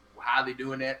know how they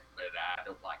doing that, but I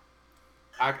don't like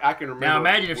it. I can remember. Now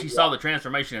imagine if she saw the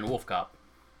transformation in Wolf Cop.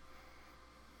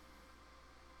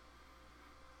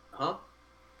 Huh?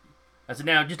 I said,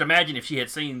 now just imagine if she had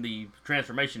seen the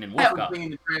transformation in I Wolf haven't Cop.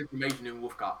 seen the transformation in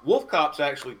Wolf Cop. Wolf Cop's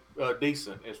actually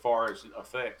decent as far as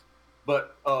effects,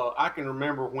 but I can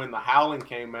remember when The Howling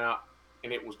came out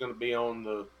and it was going to be on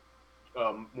the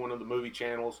one of the movie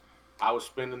channels. I was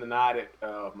spending the night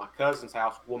at my cousin's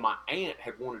house. Well, my aunt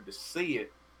had wanted to see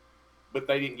it, but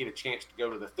they didn't get a chance to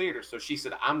go to the theater, so she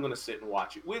said, "I'm going to sit and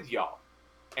watch it with y'all."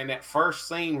 And that first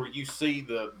scene where you see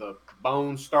the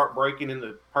bones start breaking in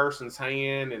the person's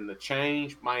hand and the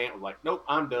change, my aunt was like, "Nope,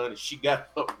 I'm done." And she got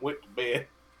up and went to bed.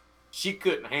 She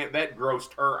couldn't handle that.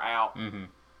 Grossed her out. Mm-hmm.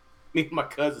 Me and my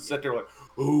cousin sat there like,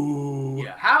 "Ooh."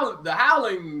 Yeah, the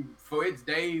Howling for its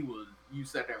day was, you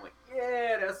sat there like,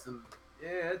 yeah, that's some,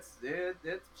 yeah,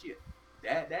 that's shit.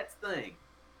 That's thing.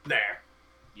 There.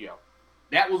 Yeah.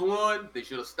 That was one they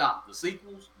should have stopped. The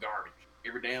sequels, garbage.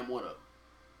 Every damn one of them,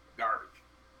 garbage.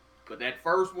 But that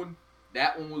first one,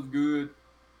 that one was good.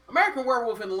 American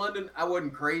Werewolf in London, I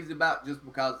wasn't crazy about just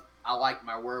because I like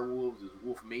my werewolves as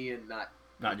wolf men,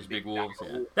 Not just big wolves.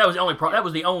 giant Yeah. wolf. That was the only that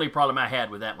was the only problem I had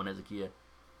with that one as a kid.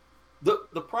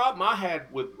 The problem I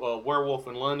had with Werewolf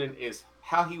in London is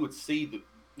how he would see the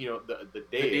dead. The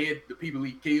dead, the people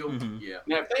he killed. Mhm. Yeah.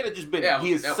 Now, if they'd have just been, That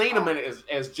he was- has that was seen them awful.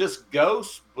 as just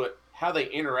ghosts, but how they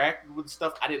interacted with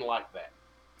stuff, I didn't like that.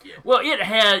 Well, it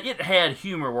had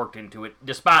humor worked into it,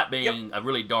 despite being a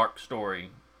really dark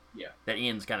story. Yeah. That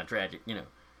ends kind of tragic,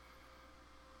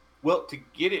 Well, to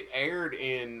get it aired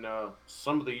in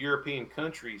some of the European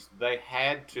countries, they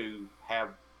had to have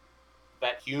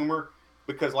that humor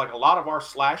because, like a lot of our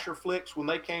slasher flicks, when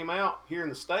they came out here in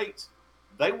the States,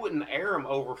 they wouldn't air them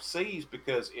overseas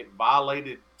because it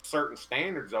violated certain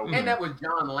standards over Mhm. there. And that was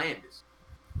John Landis.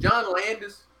 John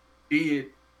Landis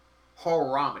did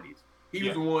horror-comedies. He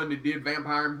was the one that did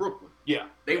Vampire in Brooklyn. Yeah.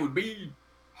 They would be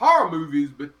horror movies,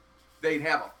 but they'd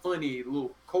have a funny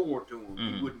little core to them.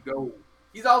 Mhm. He wouldn't go.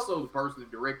 He's also the person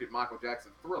that directed Michael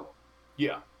Jackson's Thriller.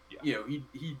 Yeah. You know,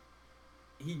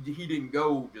 he didn't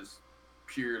go just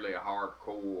purely a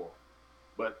hardcore.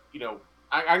 But,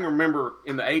 I can remember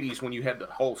in the 80s when you had the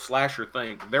whole slasher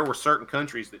thing, there were certain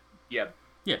countries that, Yeah.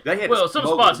 they had Well, to some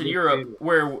smuggle spots in this Europe in.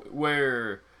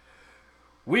 where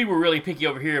we were really picky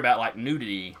over here about like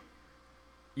nudity.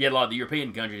 You had a lot of the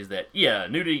European countries that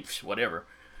nudity, whatever.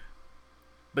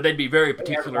 But they'd be very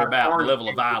particular about the level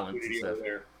of violence and stuff.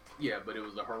 There. Yeah, but it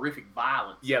was a horrific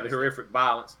violence. Yeah, the horrific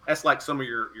violence. That's like some of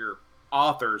your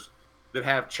authors that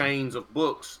have chains of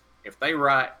books. If they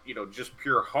write, just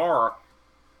pure horror,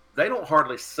 they don't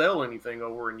hardly sell anything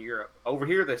over in Europe. Over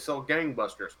here, they sell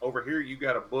gangbusters. Over here, you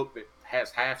got a book that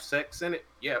has half sex in it.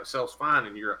 Yeah, it sells fine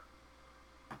in Europe.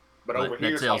 But over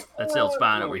here, that sells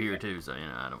fine over here too. So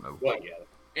I don't know. Well, yeah.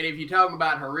 And if you're talking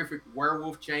about horrific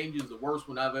werewolf changes, the worst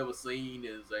one I've ever seen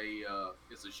is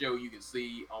it's a show you can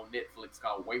see on Netflix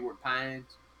called Wayward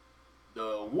Pines.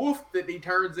 The wolf that he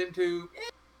turns into,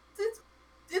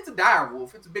 it's a dire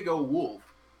wolf. It's a big old wolf.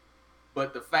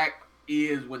 But the fact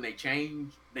is, when they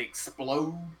change, they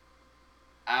explode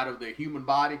out of their human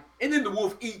body, and then the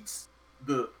wolf eats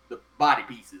the body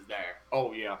pieces there.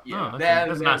 Oh, yeah. Yeah, Oh, that-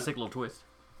 that's a nice sick little twist.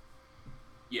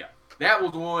 Yeah, that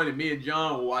was the one, and me and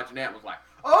John were watching that. And was like,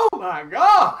 oh my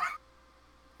god,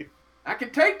 I can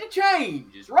take the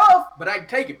change. It's rough, but I can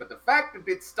take it. But the fact that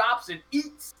it stops and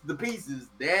eats the pieces,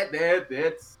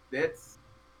 that's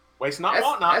Waste not,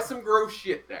 want not. that's some gross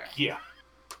shit there. Yeah.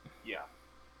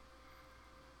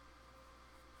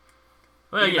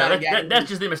 Well, Anybody got that's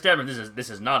just them establishing this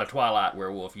is not a Twilight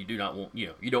werewolf. You do not want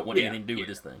you don't want anything to do with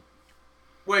this thing.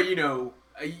 Well, you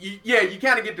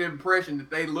kind of get the impression that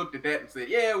they looked at that and said,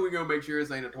 yeah, we're going to make sure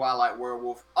this ain't a Twilight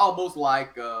werewolf. Almost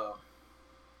like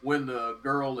when the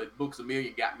girl at Books A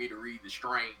Million got me to read The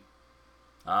Strain.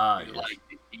 Ah, yes. Like,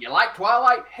 do you like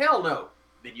Twilight? Hell no.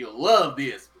 Then you'll love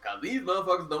this because these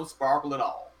motherfuckers don't sparkle at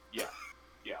all.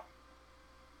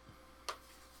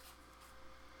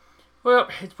 Well,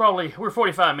 it's probably we're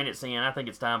 45 minutes in. I think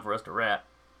it's time for us to wrap.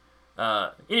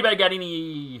 Anybody got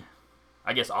any,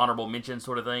 I guess, honorable mention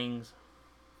sort of things?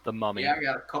 The Mummy. Yeah, I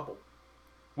got a couple.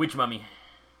 Which mummy?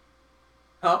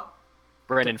 Huh?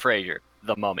 Brendan Fraser.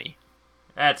 The Mummy.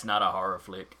 That's not a horror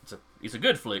flick. It's a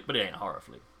good flick, but it ain't a horror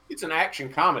flick. It's an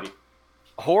action comedy.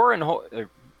 Horror and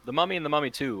The Mummy and The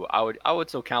Mummy 2, I would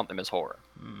still count them as horror.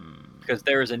 Because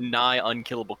there is a nigh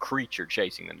unkillable creature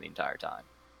chasing them the entire time.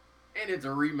 And it's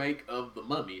a remake of The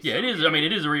Mummy. Yeah, so- it is. I mean,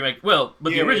 it is a remake. Well,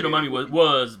 but Yeah, the original it Mummy is.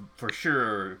 was for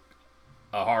sure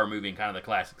a horror movie in kind of the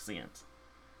classic sense.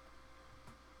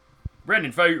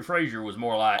 Brendan Fraser was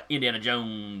more like Indiana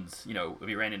Jones, if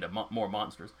he ran into more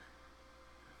monsters.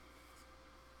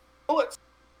 Bullets.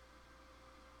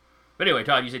 But anyway,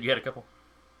 Todd, you said you had a couple?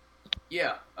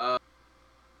 Yeah.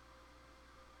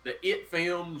 the It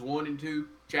films 1 and 2,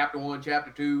 Chapter 1,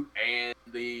 Chapter 2, and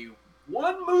the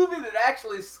one movie that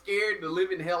actually scared the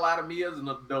living hell out of me as an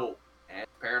adult, and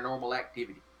Paranormal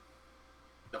Activity.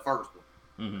 The first one.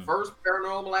 Mhm. The first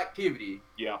Paranormal Activity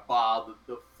Yeah. bothered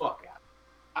the fuck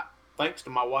out. Thanks to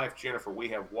my wife Jennifer, we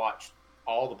have watched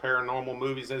all the paranormal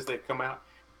movies as they come out.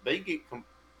 They get,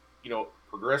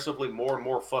 progressively more and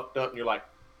more fucked up, and you're like,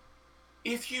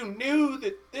 if you knew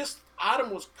that this item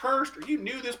was cursed, or you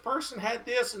knew this person had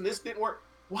this and this didn't work,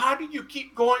 why do you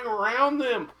keep going around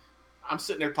them? I'm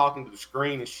sitting there talking to the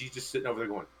screen, and she's just sitting over there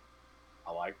going,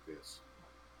 I like this.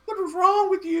 What was wrong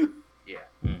with you? Yeah.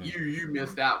 Mhm. You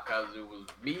missed out because it was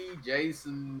me,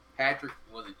 Jason, Patrick,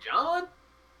 was it John?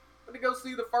 Went to go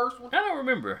see the first one. I don't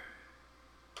remember.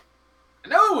 I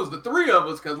know it was the three of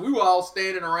us because we were all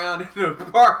standing around in the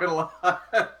parking lot.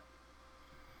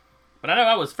 But I know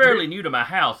I was fairly new to my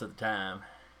house at the time.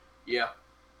 Yeah.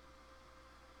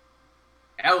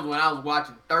 That was when I was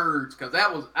watching Thirds, because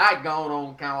I'd gone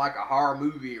on kind of like a horror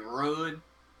movie run.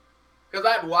 Because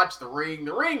I'd watched The Ring.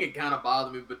 The Ring had kind of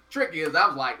bothered me, but the trick is, I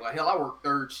was like, well, hell, I work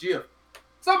third shift.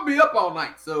 So I'm be up all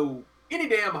night. So any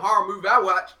damn horror movie I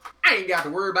watch, I ain't got to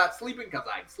worry about sleeping because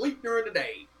I can sleep during the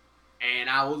day. And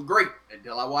I was great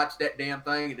until I watched that damn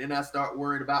thing, and then I start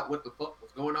worrying about what the fuck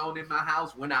was going on in my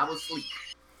house when I was asleep.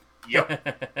 Yep.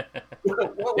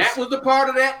 That was the part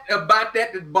of that about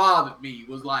that bothered me.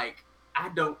 Was like, I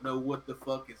don't know what the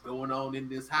fuck is going on in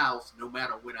this house, no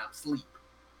matter when I'm asleep.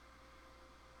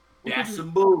 Well, That's could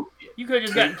some bullshit. You could have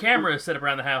just gotten cameras set up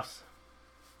around the house.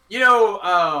 You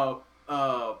know,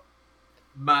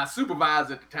 my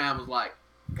supervisor at the time was like,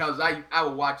 because I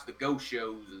would watch the ghost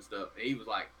shows and stuff, and he was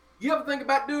like, you ever think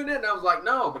about doing that? And I was like,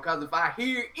 no, because if I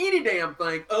hear any damn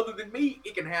thing other than me,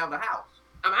 it can have the house.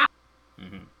 I'm out.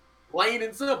 Mm-hmm. Plain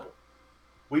and simple.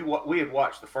 We had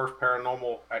watched the first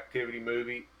Paranormal Activity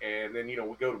movie, and then, we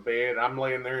go to bed. I'm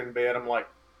laying there in bed. I'm like,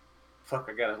 fuck,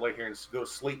 I got to lay here and go to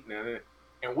sleep now.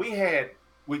 And we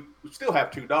still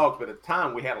have two dogs, but at the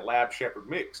time we had a Lab Shepherd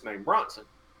mix named Bronson.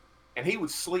 And he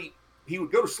would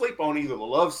go to sleep on either the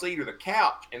love seat or the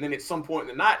couch. And then at some point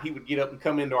in the night, he would get up and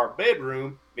come into our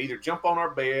bedroom, and either jump on our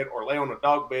bed or lay on the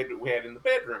dog bed that we had in the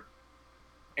bedroom.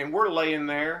 And we're laying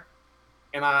there,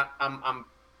 and I'm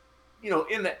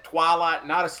in that twilight,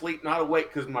 not asleep, not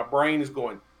awake, because my brain is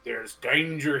going, there's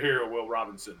danger here, Will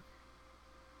Robinson.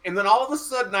 And then all of a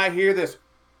sudden I hear this.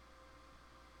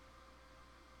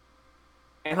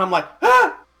 And I'm like,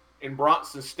 ah! And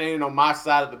Bronson's standing on my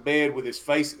side of the bed with his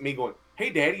face at me going, hey,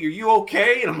 Daddy, are you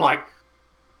okay? And I'm like,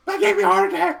 that gave me a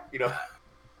heart attack.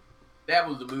 That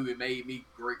was the movie that made me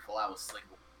grateful I was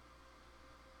single.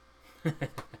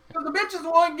 Because the bitch is the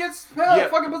one gets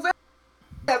fucking possessed.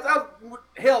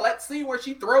 Hell, that scene where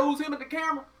she throws him at the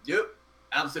camera. Yep.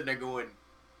 I'm sitting there going,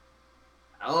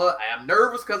 I'm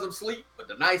nervous because I'm asleep, but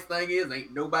the nice thing is,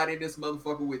 ain't nobody in this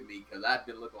motherfucker with me because I've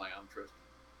been looking like I'm trusted.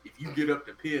 If you get up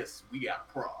to piss, we got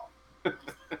a problem.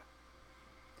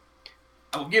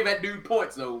 I'll give that dude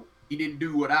points, though. He didn't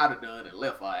do what I'd have done and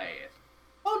left our ass.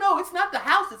 Oh, no, it's not the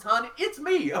house that's haunted. It's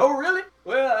me. Oh, really?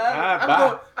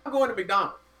 Well, I'm going to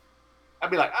McDonald's.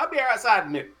 I'd be like, I'll be outside in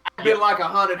a minute. I've been like a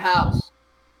haunted house.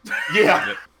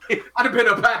 Yeah. I'd have been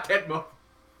about that month.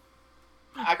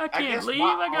 I can't leave.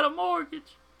 I got a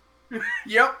mortgage.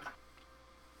 Yep.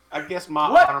 I guess my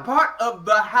What part of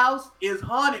the house is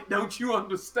haunted? Don't you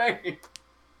understand?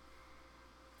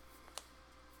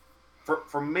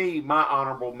 For me, my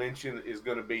honorable mention is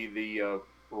going to be the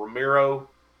Romero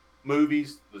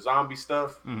movies, the zombie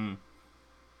stuff. Mm-hmm.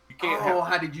 You can't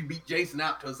how did you beat Jason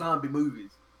out to zombie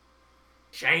movies?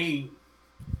 Shame.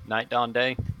 Night, Dawn,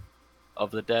 Day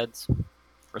of the Deads,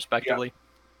 respectively.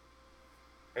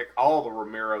 heck, all the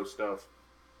Romero stuff.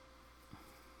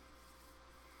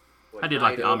 I did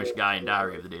like the Amish guy in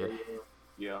Diary of the Dead.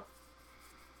 Yeah.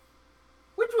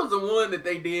 Which was the one that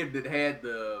they did that had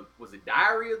was it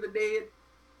Diary of the Dead?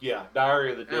 Yeah,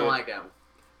 Diary of the I Dead. don't like that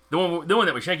one. The one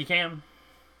that was shaky cam?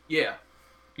 Yeah.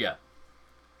 Yeah.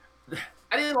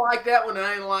 I didn't like that one.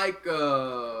 I didn't like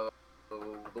the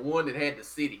one that had the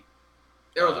city.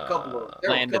 There was a couple of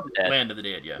Land of the Dead. Land of the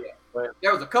Dead, yeah.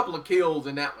 There was a couple of kills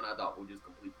in that one I thought were just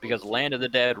complete. Because Land of the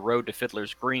Dead: Road to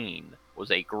Fiddler's Green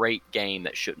was a great game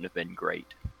that shouldn't have been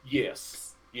great.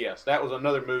 Yes. That was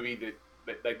another movie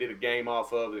that they did a game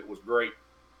off of that was great.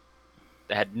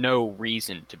 That had no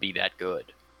reason to be that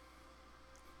good.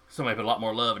 Somebody put a lot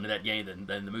more love into that game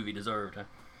than the movie deserved, huh?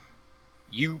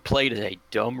 You played as a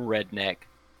dumb redneck,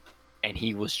 and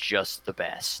he was just the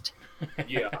best.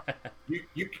 Yeah.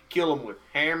 You could kill them with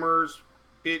hammers,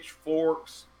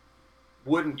 pitchforks,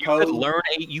 wooden poles.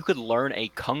 You could learn a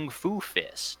kung fu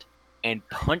fist and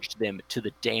punch them to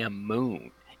the damn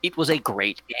moon, It was a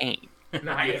great game.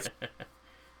 Nice.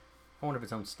 I wonder if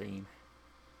it's on Steam.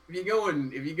 If you go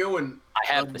in,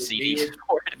 I have the CDs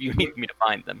for it if you need me to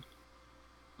find them.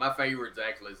 my favorite's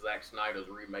actually Zack Snyder's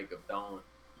remake of Dawn.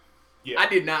 Yeah.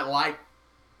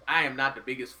 I am not the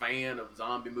biggest fan of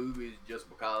zombie movies just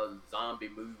because zombie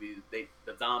movies, the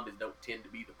zombies don't tend to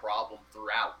be the problem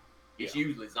throughout. It's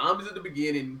usually zombies at the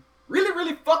beginning, really,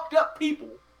 really fucked up people,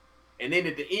 and then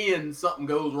at the end something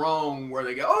goes wrong where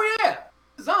they go, oh yeah,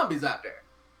 the zombies out there.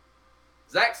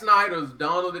 Zack Snyder's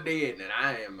Dawn of the Dead, and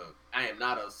I am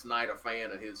not a Snyder fan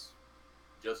of his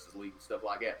Justice League and stuff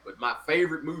like that, but my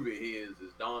favorite movie is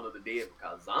Dawn of the Dead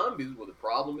because zombies were the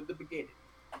problem at the beginning.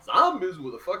 Zombies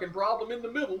were the fucking problem in the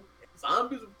middle. And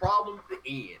zombies were the problem at the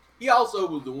end. He also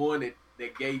was the one that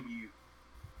gave you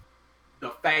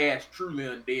the fast, truly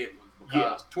undead ones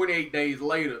because 28 days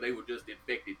later they were just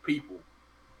infected people.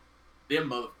 These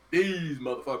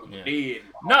motherfuckers were dead.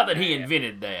 Not that he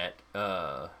invented that.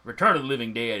 Return of the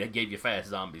Living Dead gave you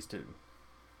fast zombies too.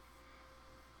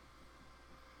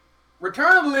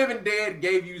 Return of the Living Dead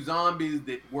gave you zombies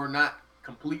that were not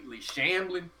completely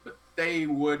shambling, but they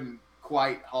wouldn't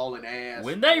quite hauling ass.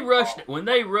 When they rushed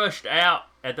out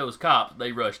at those cops,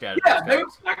 they rushed out. Yeah,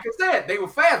 like I said, they were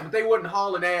fast, but they wasn't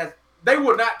hauling ass. They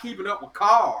were not keeping up with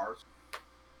cars.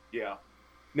 Yeah.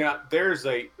 Now there's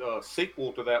a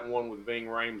sequel to that one with Ving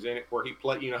Rhames in it, where he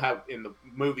played. You know how in the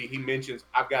movie he mentions,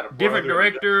 "I've got a Different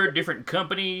brother." director, different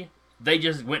company. They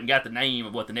just went and got the name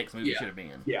of what the next movie should have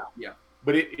been. Yeah.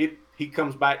 But he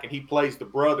comes back and he plays the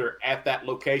brother at that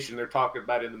location they're talking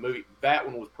about in the movie. That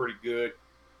one was pretty good.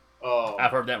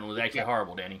 I've heard that one was actually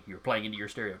horrible, Danny. You were playing into your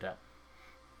stereotype.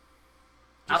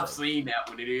 I've seen that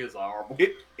one. It is horrible.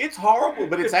 It's horrible,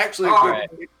 but it's actually All a right.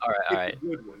 a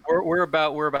good one.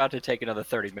 We're about to take another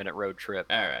 30-minute road trip.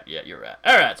 All right, yeah, you're right.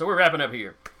 All right, so we're wrapping up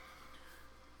here.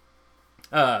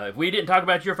 If we didn't talk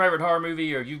about your favorite horror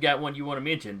movie or you've got one you want to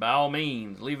mention, by all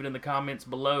means, leave it in the comments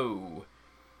below.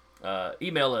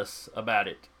 Email us about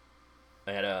it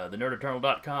at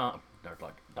thenerdattornal.com.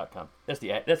 Nerd.com. That's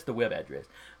the web address.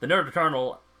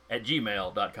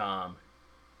 thenerdattornal@gmail.com.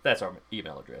 That's our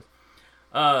email address.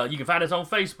 You can find us on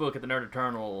Facebook at the Nerd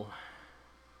Eternal,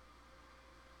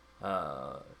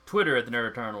 Twitter at the Nerd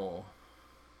Eternal.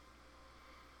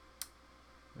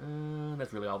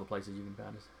 That's really all the places you can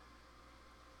find us.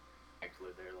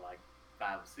 Actually, there are like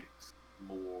 5 or 6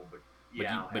 more, but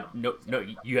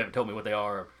you haven't told me what they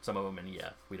are. Some of them, and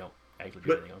we don't actually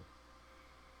do anything on.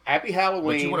 Happy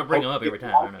Halloween. But you want to bring them up every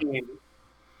time. I don't know.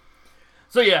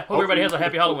 So hope everybody has a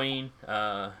happy Halloween.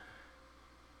 And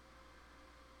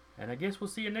I guess we'll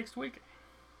see you next week.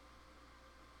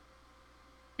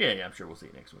 Yeah, I'm sure we'll see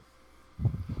you next week.